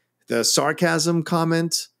stuff. The sarcasm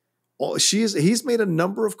comment. He's made a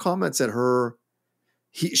number of comments at her.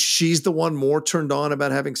 She's the one more turned on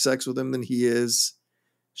about having sex with him than he is.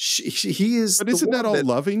 He is. But isn't that all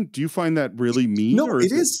loving? Do you find that really mean? No,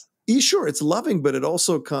 it is. Sure, it's loving, but it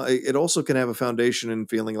also can have a foundation in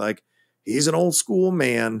feeling like he's an old school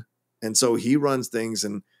man, and so he runs things,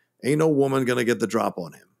 and ain't no woman gonna get the drop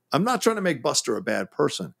on him. I'm not trying to make Buster a bad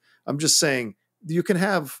person. I'm just saying you can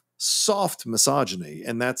have soft misogyny,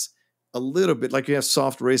 and that's a little bit like you have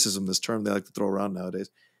soft racism, this term they like to throw around nowadays.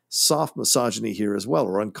 Soft misogyny here as well,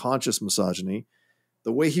 or unconscious misogyny.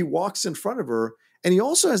 The way he walks in front of her, and he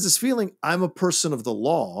also has this feeling, I'm a person of the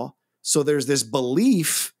law, so there's this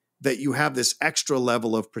belief that you have this extra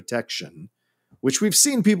level of protection, which we've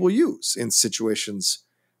seen people use in situations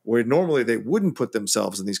where normally they wouldn't put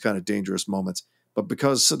themselves in these kind of dangerous moments. But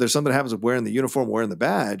because there's something that happens with wearing the uniform, wearing the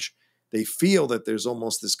badge, they feel that there's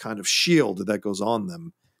almost this kind of shield that goes on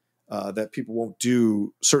them, that people won't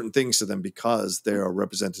do certain things to them because they're a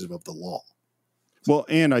representative of the law. Well,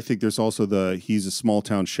 and I think there's also he's a small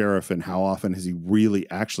town sheriff, and how often has he really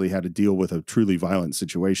actually had to deal with a truly violent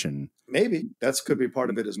situation? Maybe that could be part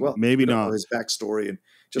of it as well. Maybe not his backstory, and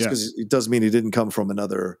just because it doesn't mean he didn't come from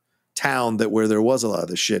another town where there was a lot of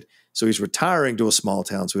this shit. So he's retiring to a small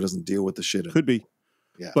town, so he doesn't deal with the shit. Could be,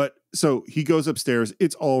 yeah. But so he goes upstairs.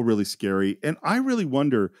 It's all really scary, and I really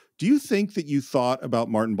wonder: do you think that you thought about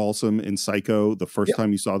Martin Balsam in Psycho the first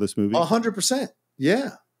time you saw this movie? 100%,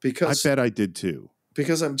 yeah. Because I bet I did too.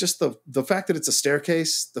 Because I'm just the fact that it's a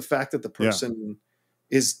staircase, the fact that the person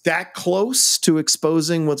is that close to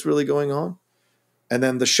exposing what's really going on, and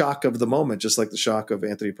then the shock of the moment, just like the shock of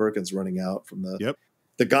Anthony Perkins running out from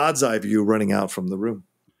the God's eye view, running out from the room.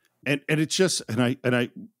 And it's just and I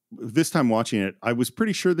this time watching it, I was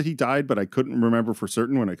pretty sure that he died, but I couldn't remember for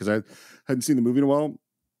certain because I hadn't seen the movie in a while,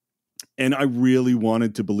 and I really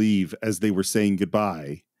wanted to believe as they were saying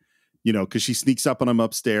goodbye you know, because she sneaks up on him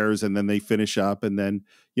upstairs and then they finish up. And then,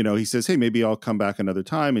 you know, he says, hey, maybe I'll come back another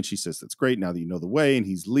time. And she says, that's great. Now that you know the way. And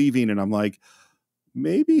he's leaving. And I'm like,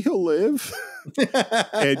 maybe he'll live.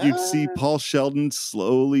 And you see Paul Sheldon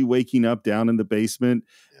slowly waking up down in the basement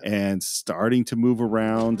and starting to move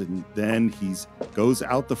around. And then he goes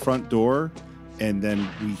out the front door. And then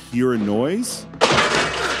we hear a noise.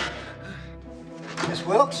 Miss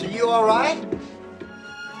Wilkes, are you all right?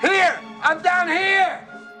 Here! I'm down here!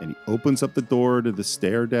 And he opens up the door to the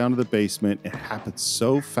stair down to the basement. It happens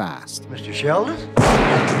so fast. Mr. Sheldon?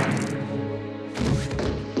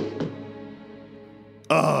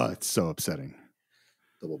 Oh, it's so upsetting.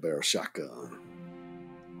 Double barrel shotgun.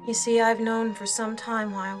 You see, I've known for some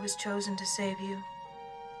time why I was chosen to save you.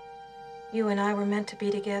 You and I were meant to be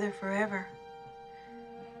together forever.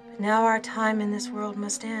 But now our time in this world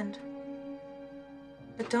must end.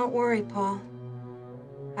 But don't worry, Paul.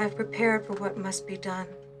 I've prepared for what must be done.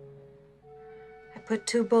 I put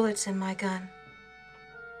 2 bullets in my gun.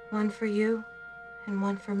 One for you and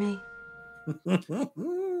one for me.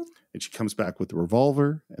 And she comes back with the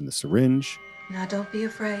revolver and the syringe. Now don't be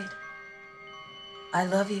afraid. I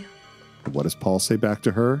love you. And what does Paul say back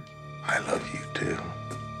to her? I love you too.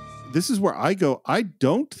 This is where I go, I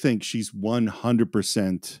don't think she's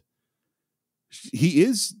 100%.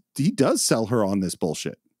 He does sell her on this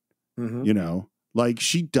bullshit. Mm-hmm. You know, like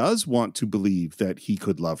she does want to believe that he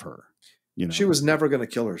could love her. You know, she was never going to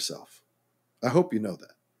kill herself. I hope you know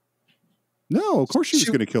that. No, of course she was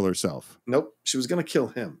going to kill herself. Nope. She was going to kill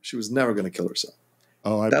him. She was never going to kill herself.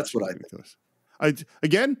 Oh, that's what I think.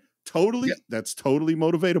 Again, totally. Yeah. That's totally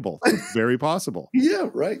motivatable. Very possible. Yeah,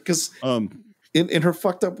 right. Because in her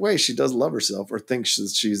fucked up way, she does love herself or thinks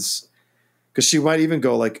she's because she might even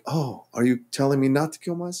go like, "Oh, are you telling me not to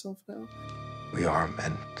kill myself now?" We are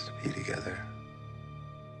meant to be together,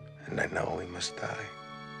 and I know we must die,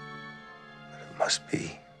 but it must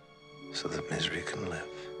be so that misery can live.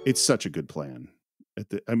 It's such a good plan.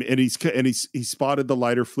 And he's spotted the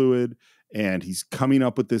lighter fluid, and he's coming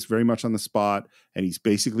up with this very much on the spot, and he's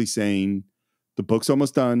basically saying, the book's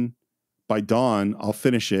almost done. By dawn, I'll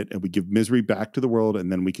finish it, and we give misery back to the world,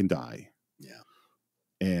 and then we can die. Yeah.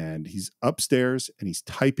 And he's upstairs, and he's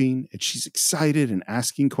typing, and she's excited and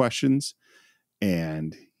asking questions,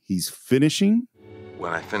 and he's finishing.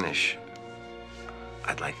 When I finish,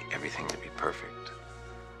 I'd like everything to be perfect.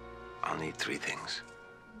 I'll need 3 things.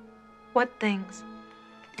 What things?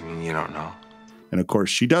 You mean you don't know? And of course,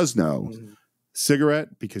 she does know. Mm-hmm.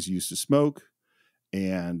 Cigarette, because you used to smoke,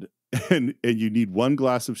 and you need 1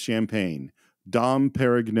 glass of champagne, Dom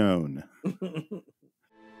Perignon.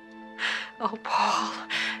 Oh, Paul,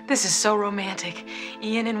 this is so romantic.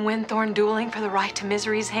 Ian and Winthorne dueling for the right to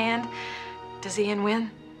misery's hand. Does Ian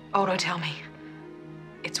win? Oh, don't tell me.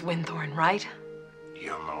 It's Winthorne, right?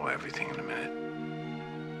 You'll know everything in a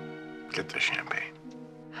minute. Get the champagne.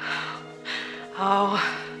 Oh.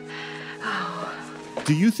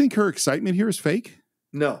 Do you think her excitement here is fake?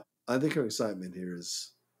 No, I think her excitement here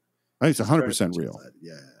is. I think it's 100% real.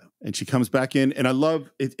 Yeah. And she comes back in, and I love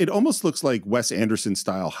it. It almost looks like Wes Anderson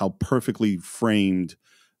style, how perfectly framed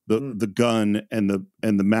the gun and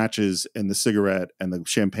the matches and the cigarette and the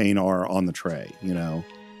champagne are on the tray, you know?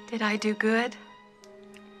 Did I do good?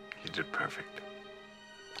 You did perfect.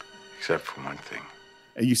 Except for one thing.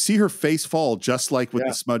 And you see her face fall just like with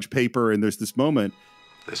the smudge paper, and there's this moment.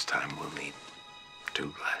 This time we'll need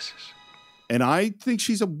 2 glasses. And I think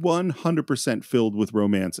she's a 100% filled with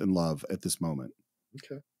romance and love at this moment.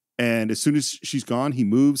 Okay. And as soon as she's gone, he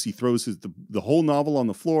moves, he throws the whole novel on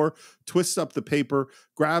the floor, twists up the paper,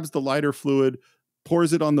 grabs the lighter fluid,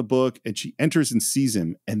 pours it on the book, and she enters and sees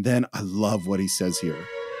him. And then I love what he says here.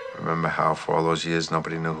 Remember how for all those years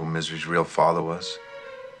nobody knew who Misery's real father was?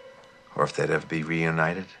 Or if they'd ever be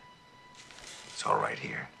reunited? It's all right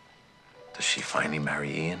here. Does she finally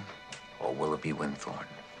marry Ian? Or will it be Winthorne?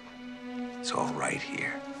 It's all right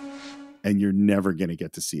here. And you're never going to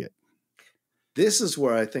get to see it. This is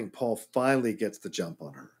where I think Paul finally gets the jump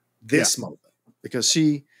on her. This moment. Because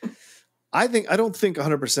I don't think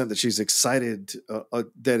 100% that she's excited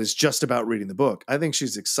that it's just about reading the book. I think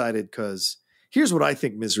she's excited because here's what I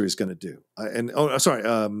think Misery is going to do.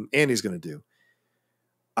 Annie's going to do.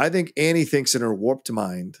 I think Annie thinks in her warped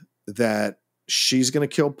mind that she's going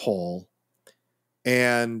to kill Paul,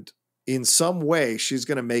 and in some way she's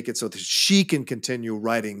going to make it so that she can continue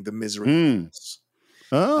writing the Misery.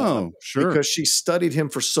 Oh, sure. Because she studied him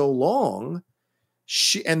for so long.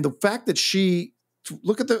 And the fact that she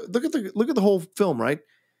look at the whole film, right?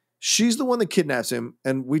 She's the one that kidnaps him,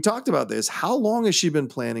 and we talked about this. How long has she been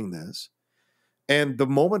planning this? And the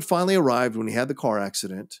moment finally arrived when he had the car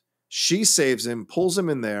accident. She saves him, pulls him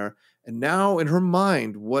in there, And now in her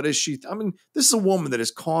mind, what is she? I mean, this is a woman that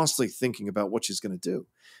is constantly thinking about what she's going to do.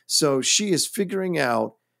 So she is figuring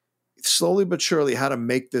out slowly but surely how to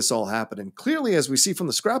make this all happen. And clearly, as we see from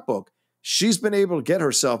the scrapbook, she's been able to get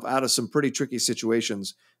herself out of some pretty tricky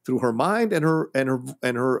situations through her mind and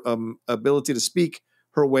her ability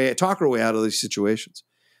to talk her way out of these situations.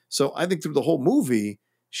 So I think through the whole movie,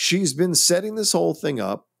 she's been setting this whole thing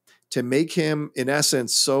up to make him, in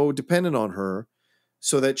essence, so dependent on her,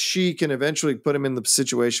 so that she can eventually put him in the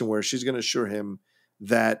situation where she's going to assure him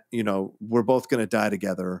that, we're both going to die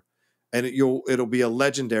together. And it'll be a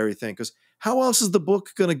legendary thing. Because how else is the book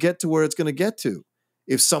going to get to where it's going to get to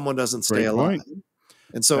if someone doesn't stay alive?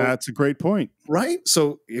 And so that's a great point. Right?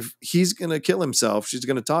 So if he's going to kill himself, she's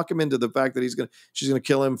going to talk him into the fact that she's going to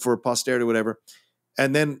kill him for posterity, whatever.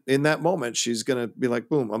 And then in that moment, she's going to be like,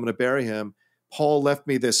 boom, I'm going to bury him. Paul left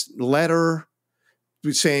me this letter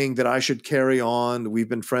saying that I should carry on. We've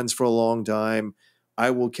been friends for a long time. I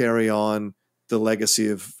will carry on the legacy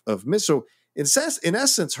of Miss. So in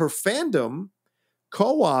essence, her fandom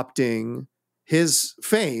co-opting his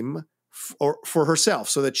fame for herself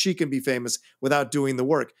so that she can be famous without doing the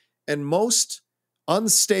work. And most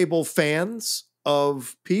unstable fans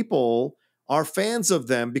of people are fans of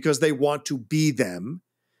them because they want to be them,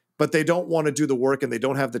 but they don't want to do the work and they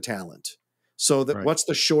don't have the talent. So what's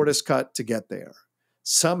the shortest cut to get there?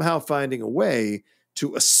 Somehow finding a way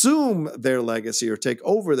to assume their legacy or take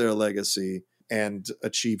over their legacy and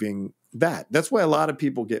achieving that. That's why a lot of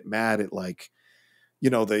people get mad at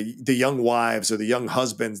the young wives or the young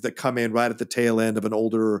husbands that come in right at the tail end of an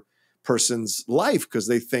older person's life because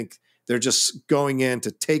they think they're just going in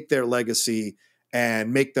to take their legacy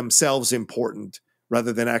and make themselves important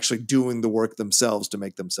rather than actually doing the work themselves to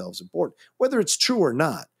make themselves important. Whether it's true or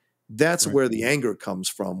not, that's where the anger comes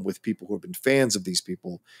from with people who have been fans of these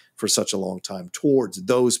people for such a long time towards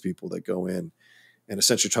those people that go in and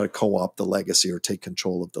essentially try to co-opt the legacy or take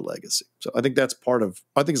control of the legacy. So I think that's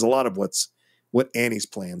it's a lot of what Annie's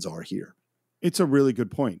plans are here. It's a really good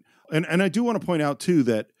point. And I do want to point out too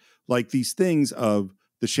that like these things of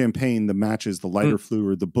the champagne, the matches, the lighter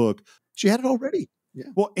fluid, the book. She had it already. Yeah.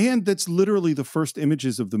 Well, and that's literally the first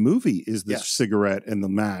images of the movie is the cigarette and the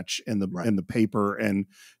match and the paper and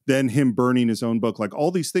then him burning his own book. Like all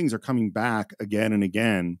these things are coming back again and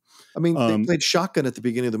again. I mean, they played shotgun at the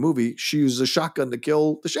beginning of the movie. She used a shotgun to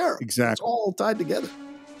kill the sheriff. Exactly. It's all tied together.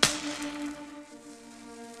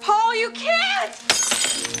 Paul, you can't!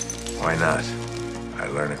 Why not? I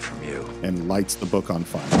learned it from you. And lights the book on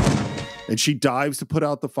fire. And she dives to put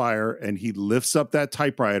out the fire, and he lifts up that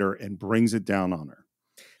typewriter and brings it down on her.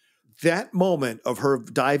 That moment of her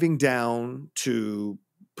diving down to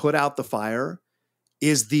put out the fire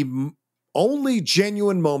is the only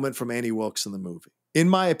genuine moment from Annie Wilkes in the movie, in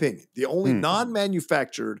my opinion. The only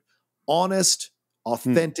non-manufactured, honest,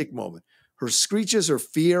 authentic moment. Her screeches, her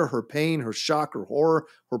fear, her pain, her shock, her horror,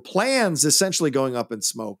 her plans essentially going up in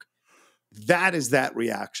smoke. That is that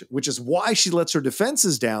reaction, which is why she lets her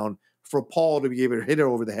defenses down for Paul to be able to hit her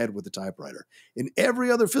over the head with the typewriter. In every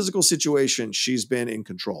other physical situation, she's been in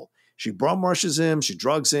control. She bum rushes him, she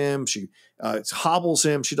drugs him, she hobbles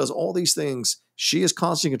him, she does all these things. She is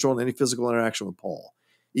constantly controlling any physical interaction with Paul.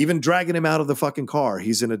 Even dragging him out of the fucking car,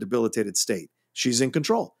 he's in a debilitated state. She's in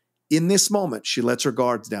control. In this moment, she lets her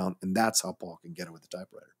guards down, and that's how Paul can get her with the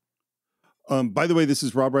typewriter. By the way, this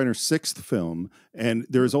is Rob Reiner's 6th film, and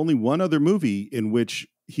there is only one other movie in which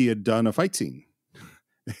he had done a fight scene.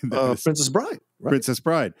 Princess Bride. Right? Princess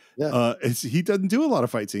Bride. Yeah. He doesn't do a lot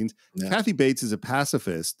of fight scenes. Yeah. Kathy Bates is a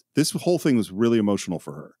pacifist. This whole thing was really emotional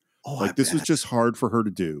for her. Oh, this was just hard for her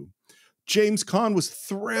to do. James Caan was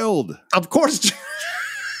thrilled. Of course.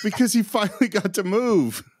 Because he finally got to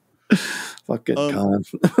move. Fucking Caan.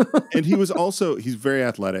 And he's very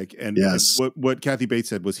athletic. And what Kathy Bates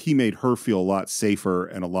said was he made her feel a lot safer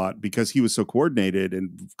and because he was so coordinated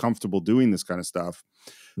and comfortable doing this kind of stuff.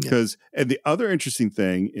 And the other interesting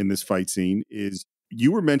thing in this fight scene is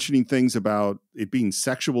you were mentioning things about it being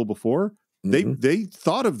sexual before. They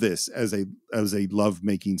thought of this as a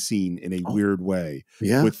love-making scene in a weird way,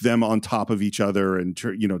 with them on top of each other and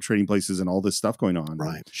trading places and all this stuff going on.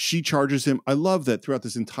 Right. She charges him. I love that throughout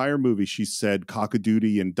this entire movie she said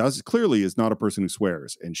cock-a-doodle and clearly is not a person who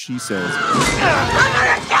swears. And she says, I'm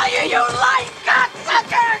gonna tell you, you lying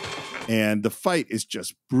cocksucker! And the fight is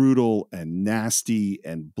just brutal and nasty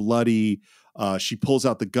and bloody. She pulls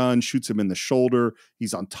out the gun, shoots him in the shoulder.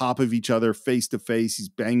 He's on top of each other, face to face. He's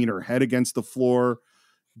banging her head against the floor,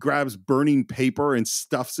 grabs burning paper and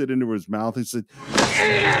stuffs it into his mouth. He said,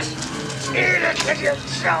 Eat it to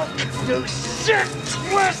yourself, you sick,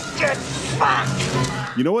 twisted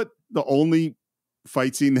fuck! You know what? The only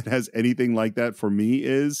fight scene that has anything like that for me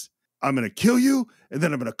is I'm going to kill you, and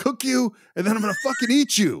then I'm going to cook you, and then I'm going to fucking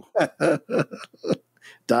eat you.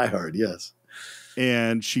 Die Hard, yes.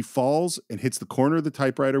 And she falls and hits the corner of the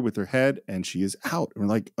typewriter with her head, and she is out. And we're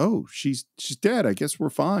like, oh, she's dead. I guess we're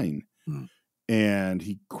fine. And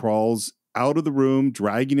he crawls out of the room,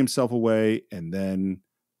 dragging himself away, and then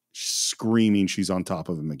screaming she's on top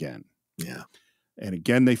of him again. Yeah. And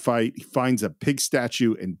again, they fight. He finds a pig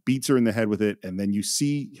statue and beats her in the head with it. And then you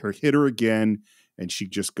see her hit her again, and she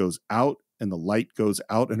just goes out, and the light goes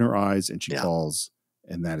out in her eyes, and she falls.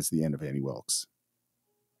 And that is the end of Annie Wilkes.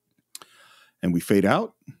 And we fade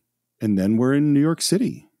out, and then we're in New York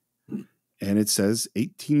City. And it says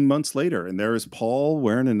 18 months later, and there is Paul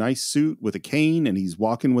wearing a nice suit with a cane, and he's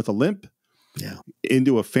walking with a limp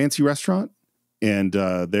into a fancy restaurant. And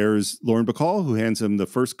there's Lauren Bacall, who hands him the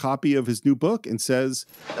first copy of his new book and says,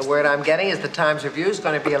 "The word I'm getting is the Times Review is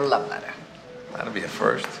going to be a love letter." That'll be a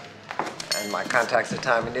first. And my contacts at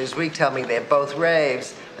Time and Newsweek tell me they're both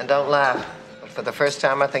raves. And don't laugh, but for the first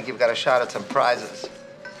time, I think you've got a shot at some prizes.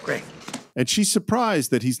 Great. And she's surprised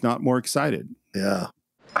that he's not more excited. Yeah.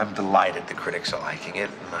 I'm delighted the critics are liking it,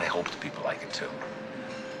 and I hope the people like it too.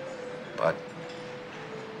 But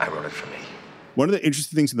I wrote it for me. One of the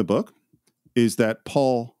interesting things in the book is that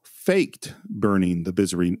Paul faked burning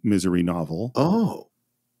the Misery novel. Oh.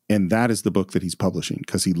 And that is the book that he's publishing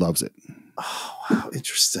because he loves it. Oh, wow.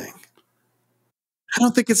 Interesting. I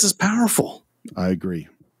don't think it's as powerful. I agree.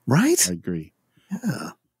 Right? I agree.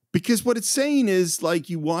 Yeah. Because what it's saying is like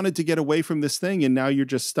you wanted to get away from this thing and now you're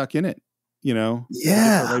just stuck in it, you know?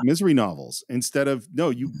 Yeah. Like misery novels instead of, no,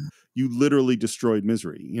 you literally destroyed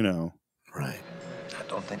misery, you know? Right. I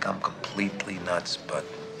don't think I'm completely nuts, but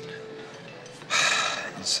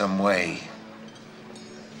in some way,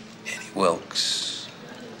 Annie Wilkes,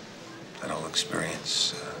 that whole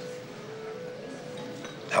experience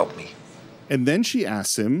helped me. And then she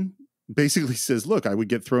asks him, basically says, look, I would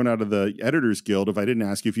get thrown out of the Editors Guild if I didn't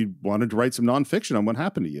ask you if you wanted to write some nonfiction on what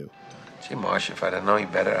happened to you. Gee, Marsh, if I'd have known you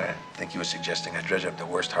better, I think you were suggesting I dredge up the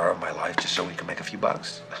worst horror of my life just so we could make a few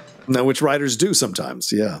bucks. Now, which writers do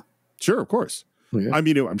sometimes, yeah. Sure, of course. Yeah. I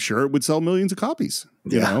mean, I'm sure it would sell millions of copies.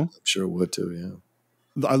 You know? I'm sure it would too,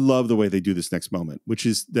 yeah. I love the way they do this next moment, which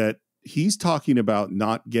is that he's talking about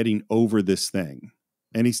not getting over this thing.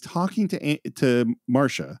 And he's talking to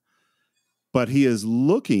Marcia, but he is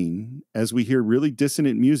looking, as we hear really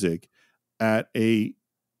dissonant music, at a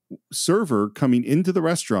server coming into the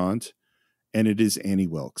restaurant, and it is Annie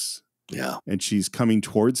Wilkes. Yeah. And she's coming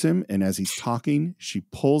towards him, and as he's talking, she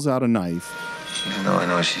pulls out a knife. Even though I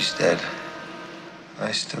know she's dead,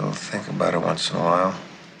 I still think about her once in a while.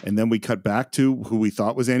 And then we cut back to who we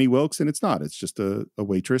thought was Annie Wilkes, and it's not. It's just a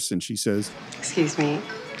waitress, and she says, "Excuse me,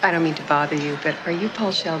 I don't mean to bother you, but are you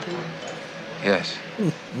Paul Sheldon?" "Yes."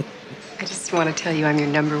 I just want to tell you I'm your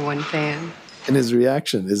 #1 fan. And his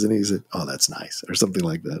reaction, isn't he? He's like, oh, that's nice, or something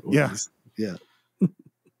like that. Yeah. Yeah.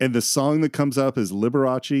 And the song that comes up is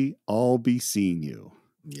Liberace, I'll Be Seeing You.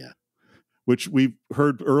 Yeah. Which we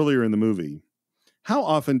heard earlier in the movie. How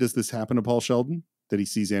often does this happen to Paul Sheldon, that he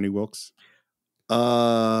sees Annie Wilkes?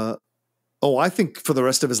 I think for the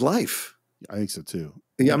rest of his life. I think so too.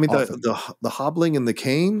 Yeah, I mean, the hobbling and the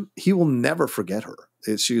cane, he will never forget her.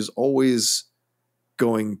 She's always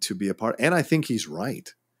going to be a part. And I think he's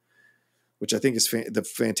right, which I think is the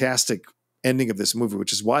fantastic ending of this movie,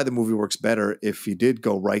 which is why the movie works better if he did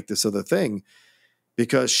go write this other thing,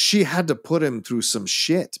 because she had to put him through some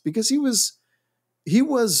shit because he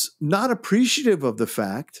was not appreciative of the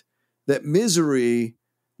fact that misery,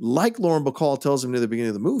 like Lauren Bacall tells him near the beginning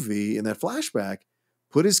of the movie in that flashback,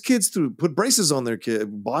 put braces on their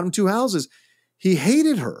kid, bought him 2 houses. He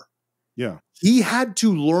hated her. Yeah. He had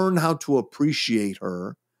to learn how to appreciate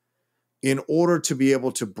her in order to be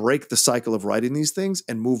able to break the cycle of writing these things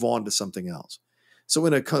and move on to something else. So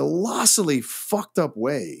in a colossally fucked up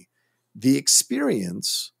way, the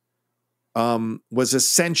experience was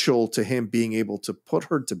essential to him being able to put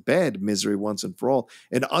her to bed, misery once and for all,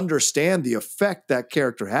 and understand the effect that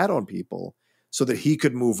character had on people so that he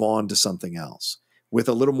could move on to something else with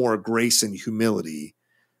a little more grace and humility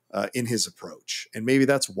in his approach. And maybe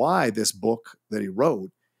that's why this book that he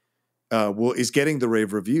wrote is getting the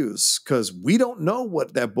rave reviews, because we don't know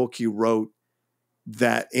what that book he wrote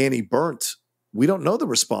that Annie burnt. We don't know what the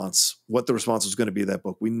response was going to be to that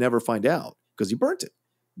book. We never find out because he burnt it.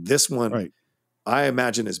 This one, right, I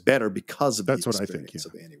imagine is better because of that's the what I think. experience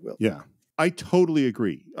of Annie Wilkes. Yeah, I totally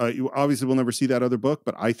agree. You obviously will never see that other book,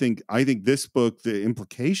 but I think this book, the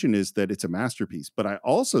implication is that it's a masterpiece. But I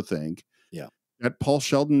also think that Paul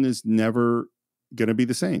Sheldon is never going to be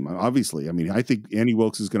the same. Obviously, I mean, I think Annie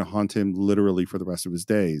Wilkes is going to haunt him literally for the rest of his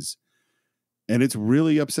days. And it's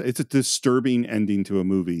really upset. It's a disturbing ending to a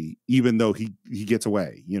movie, even though he gets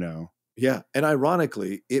away, you know? Yeah. And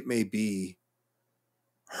ironically, it may be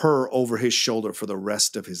her over his shoulder for the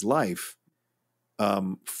rest of his life,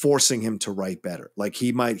 forcing him to write better. Like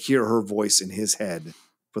he might hear her voice in his head.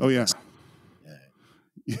 For the rest.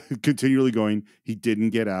 Continually going, he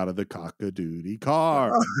didn't get out of the cock-a-doodle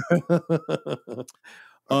car.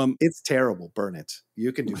 It's terrible. Burn it.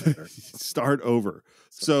 You can do better. Start over.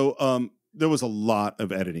 So there was a lot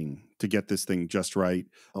of editing to get this thing just right.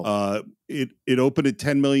 It opened at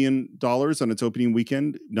 $10 million on its opening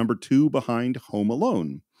weekend, number 2 behind Home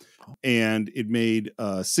Alone. And it made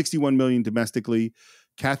 $61 million domestically.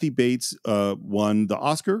 Kathy Bates won the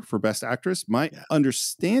Oscar for Best Actress. My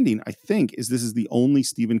understanding, I think, is this is the only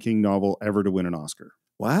Stephen King novel ever to win an Oscar.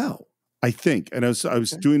 Wow. I think. And I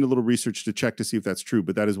was doing a little research to check to see if that's true,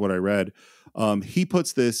 but that is what I read. He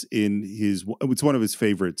puts this in it's one of his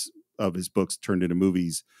favorites of his books turned into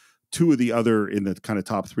movies. 2 of the other in the kind of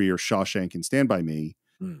top 3 are Shawshank and Stand By Me.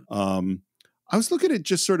 I was looking at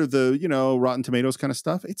just sort of the, Rotten Tomatoes kind of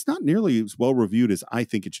stuff. It's not nearly as well reviewed as I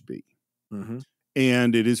think it should be. Mm-hmm.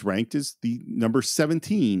 And it is ranked as the number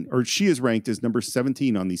 17, or she is ranked as number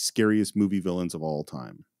 17 on the scariest movie villains of all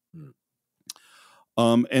time.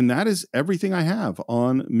 And that is everything I have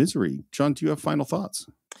on Misery. John, do you have final thoughts?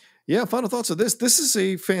 Yeah, final thoughts of this. This is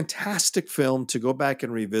a fantastic film to go back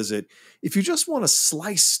and revisit. If you just want a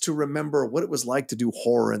slice to remember what it was like to do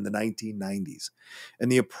horror in the 1990s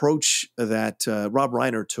and the approach that Rob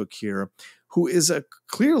Reiner took here, who is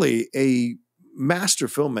clearly a master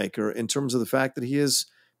filmmaker in terms of the fact that he has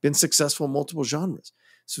been successful in multiple genres.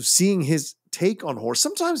 So seeing his take on horror,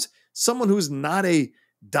 sometimes someone who's not a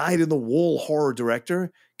dyed-in-the-wool horror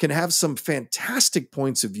director can have some fantastic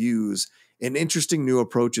points of views and interesting new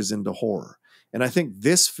approaches into horror. And I think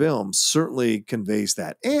this film certainly conveys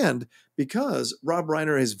that. And because Rob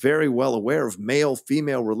Reiner is very well aware of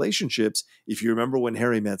male-female relationships, if you remember When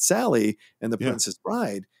Harry Met Sally and The Princess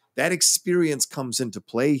Bride, that experience comes into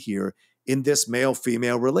play here in this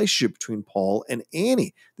male-female relationship between Paul and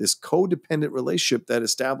Annie, this codependent relationship that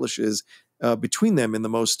establishes between them in the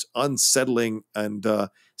most unsettling and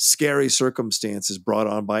scary circumstances brought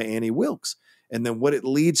on by Annie Wilkes. And then what it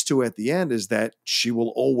leads to at the end is that she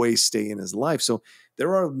will always stay in his life. So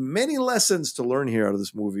there are many lessons to learn here out of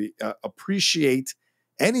this movie. Appreciate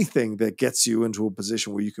anything that gets you into a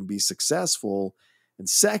position where you can be successful. And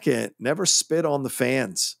second, never spit on the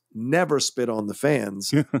fans. Never spit on the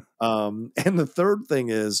fans. And the third thing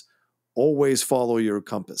is always follow your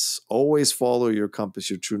compass. Always follow your compass,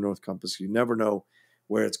 your true north compass. You never know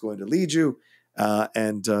where it's going to lead you.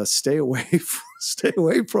 And stay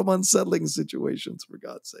away from unsettling situations, for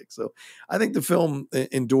God's sake. So I think the film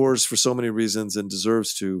endures for so many reasons and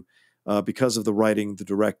deserves to, because of the writing, the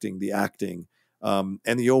directing, the acting, and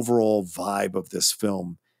the overall vibe of this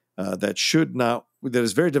film that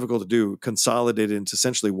is very difficult to do, consolidated into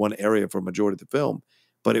essentially one area for a majority of the film,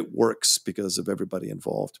 but it works because of everybody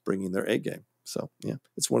involved bringing their A game. So yeah,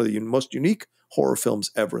 it's one of the most unique horror films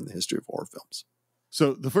ever in the history of horror films.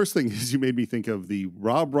 So the first thing is you made me think of the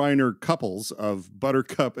Rob Reiner couples of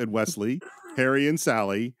Buttercup and Wesley, Harry and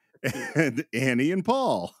Sally, and Annie and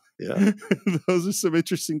Paul. Yeah. Those are some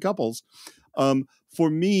interesting couples. For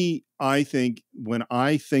me, I think when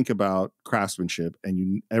I think about craftsmanship,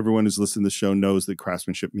 and everyone who's listened to the show knows that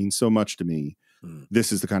craftsmanship means so much to me,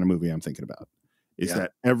 this is the kind of movie I'm thinking about. Is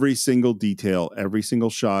that every single detail, every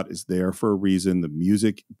single shot is there for a reason. The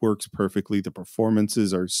music works perfectly. The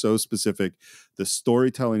performances are so specific. The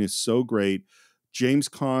storytelling is so great. James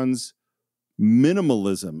Caan's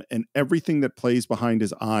minimalism and everything that plays behind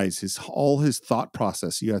his eyes, all his thought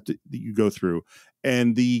process you go through,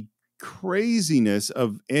 and the craziness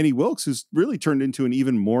of Annie Wilkes, who's really turned into an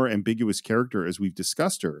even more ambiguous character as we've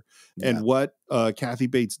discussed her, and what Kathy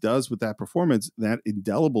Bates does with that performance, that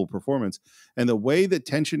indelible performance, and the way that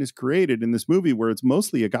tension is created in this movie, where it's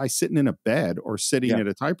mostly a guy sitting in a bed or sitting at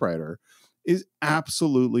a typewriter, is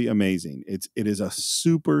absolutely amazing. It is a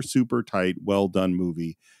super, super tight, well done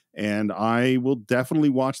movie. And I will definitely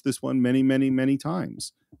watch this one many, many, many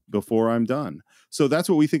times before I'm done. So that's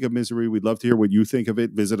what we think of Misery. We'd love to hear what you think of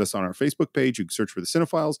it. Visit us on our Facebook page. You can search for the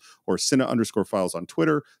Cine-Files or Cine_Files on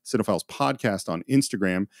Twitter, Cine-Files Podcast on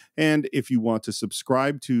Instagram. And if you want to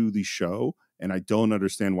subscribe to the show and I don't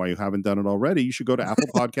understand why you haven't done it already. You should go to Apple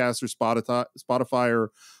Podcasts or Spotify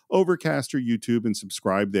or Overcast or YouTube and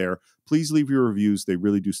subscribe there. Please leave your reviews. They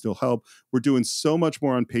really do still help. We're doing so much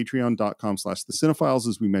more on patreon.com/the Cine-Files,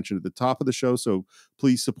 as we mentioned at the top of the show. So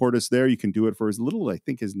please support us there. You can do it for as little, I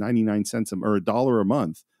think, as 99 cents or $1 a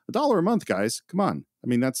month. $1 a month, guys. Come on. I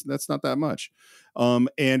mean, that's not that much. And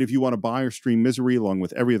if you want to buy or stream Misery along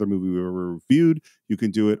with every other movie we've ever reviewed, you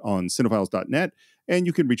can do it on cinephiles.net. And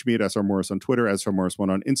you can reach me at SR Morris on Twitter, SR Morris1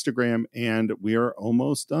 on Instagram. And we are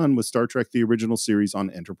almost done with Star Trek, the original series on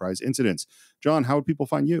Enterprise Incidents. John, how would people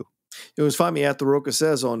find you? You can find me at The Roca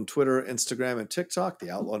Says on Twitter, Instagram, and TikTok, The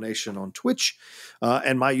Outlaw Nation on Twitch,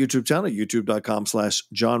 and my YouTube channel,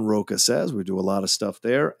 youtube.com/John Roca Says. We do a lot of stuff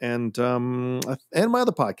there. And my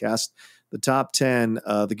other podcast, The Top 10,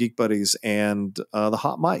 The Geek Buddies, and The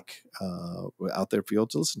Hot Mic out there for you all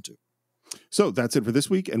to listen to. So that's it for this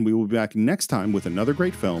week, and we will be back next time with another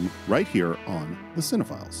great film right here on The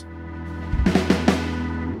Cine-Files.